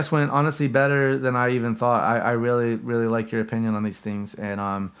podcast went honestly better than I even thought. I really, really like your opinion on these things. And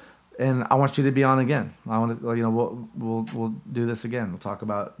I want you to be on again. I want to, we'll do this again. We'll talk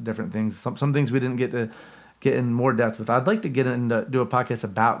about different things. Some things we didn't get in more depth with. I'd like to do a podcast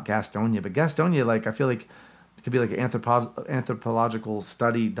about Gastonia, but Gastonia, like, I feel like it could be like an anthropological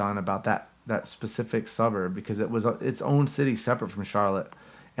study done about that specific suburb, because it was its own city separate from Charlotte.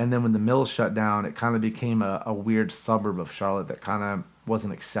 And then when the mills shut down, it kind of became a weird suburb of Charlotte that kind of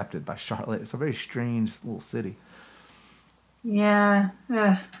wasn't accepted by Charlotte. It's a very strange little city. Yeah.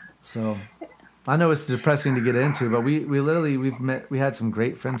 So I know it's depressing to get into, but we had some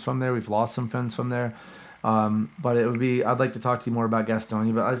great friends from there. We've lost some friends from there. But I'd like to talk to you more about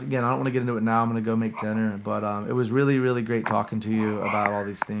Gastonia, but again, I don't want to get into it now. I'm going to go make dinner, but it was really, really great talking to you about all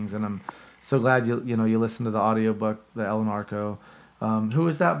these things. And I'm so glad you listened to the audiobook, the El Narco. Who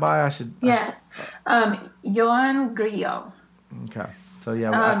is that by? Joan Grillo. Okay. So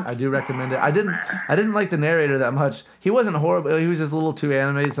yeah, I do recommend it. I didn't like the narrator that much. He wasn't horrible. He was just a little too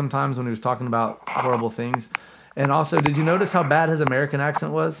animated sometimes when he was talking about horrible things. And also, did you notice how bad his American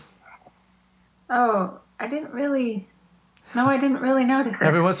accent was? Oh, I didn't really notice it.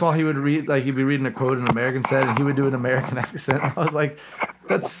 Every once in a while he would read, like he'd be reading a quote in American said, and he would do an American accent. I was like,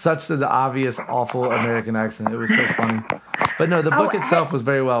 that's such the obvious, awful American accent. It was so funny. But no, the book itself was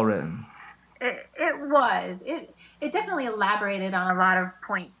very well written. It was. It definitely elaborated on a lot of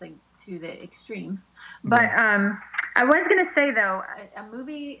points to the extreme. But I was going to say, though,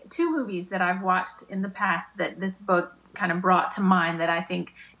 two movies that I've watched in the past that this book kind of brought to mind that I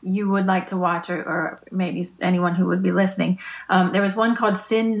think you would like to watch, or maybe anyone who would be listening. There was one called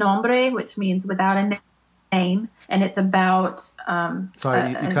Sin Nombre, which means without a name, and it's about... Sorry,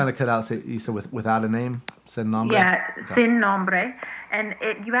 you kind of cut out. You said without a name? Sin Nombre? Yeah, okay. Sin Nombre. And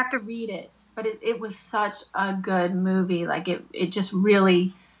you have to read it, but it was such a good movie. Like it just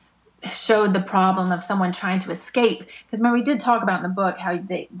really showed the problem of someone trying to escape. Because remember, we did talk about in the book how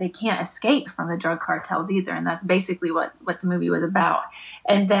they can't escape from the drug cartels either, and that's basically what the movie was about.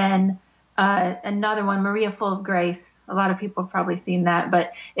 And then another one, Maria Full of Grace. A lot of people have probably seen that,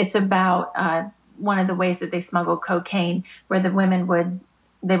 but it's about one of the ways that they smuggle cocaine, where the women would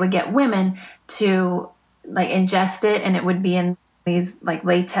get women to like ingest it, and it would be in these like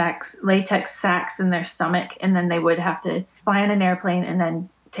latex sacks in their stomach, and then they would have to fly in an airplane and then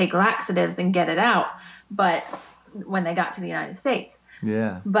take laxatives and get it out. But when they got to the United States,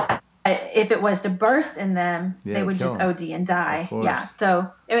 but if it was to burst in them, they would just OD and die. Yeah.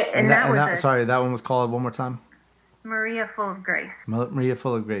 So that one was called one more time. Maria Full of Grace. Maria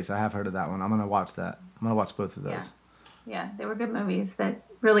Full of Grace. I have heard of that one. I'm gonna watch that. I'm gonna watch both of those. Yeah, they were good movies that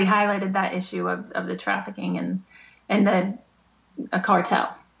really highlighted that issue of the trafficking and a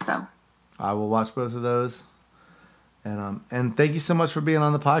cartel. So I will watch both of those. And thank you so much for being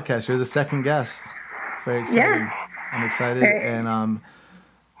on the podcast. You're the second guest. Very excited. Yeah. I'm excited. And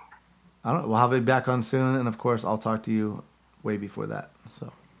we'll have you back on soon, and of course I'll talk to you way before that.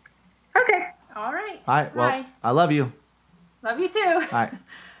 So okay. All right. Well, bye. I love you. Love you too. All right.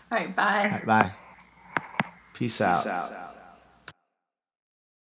 All right, bye. All right, bye. Peace out.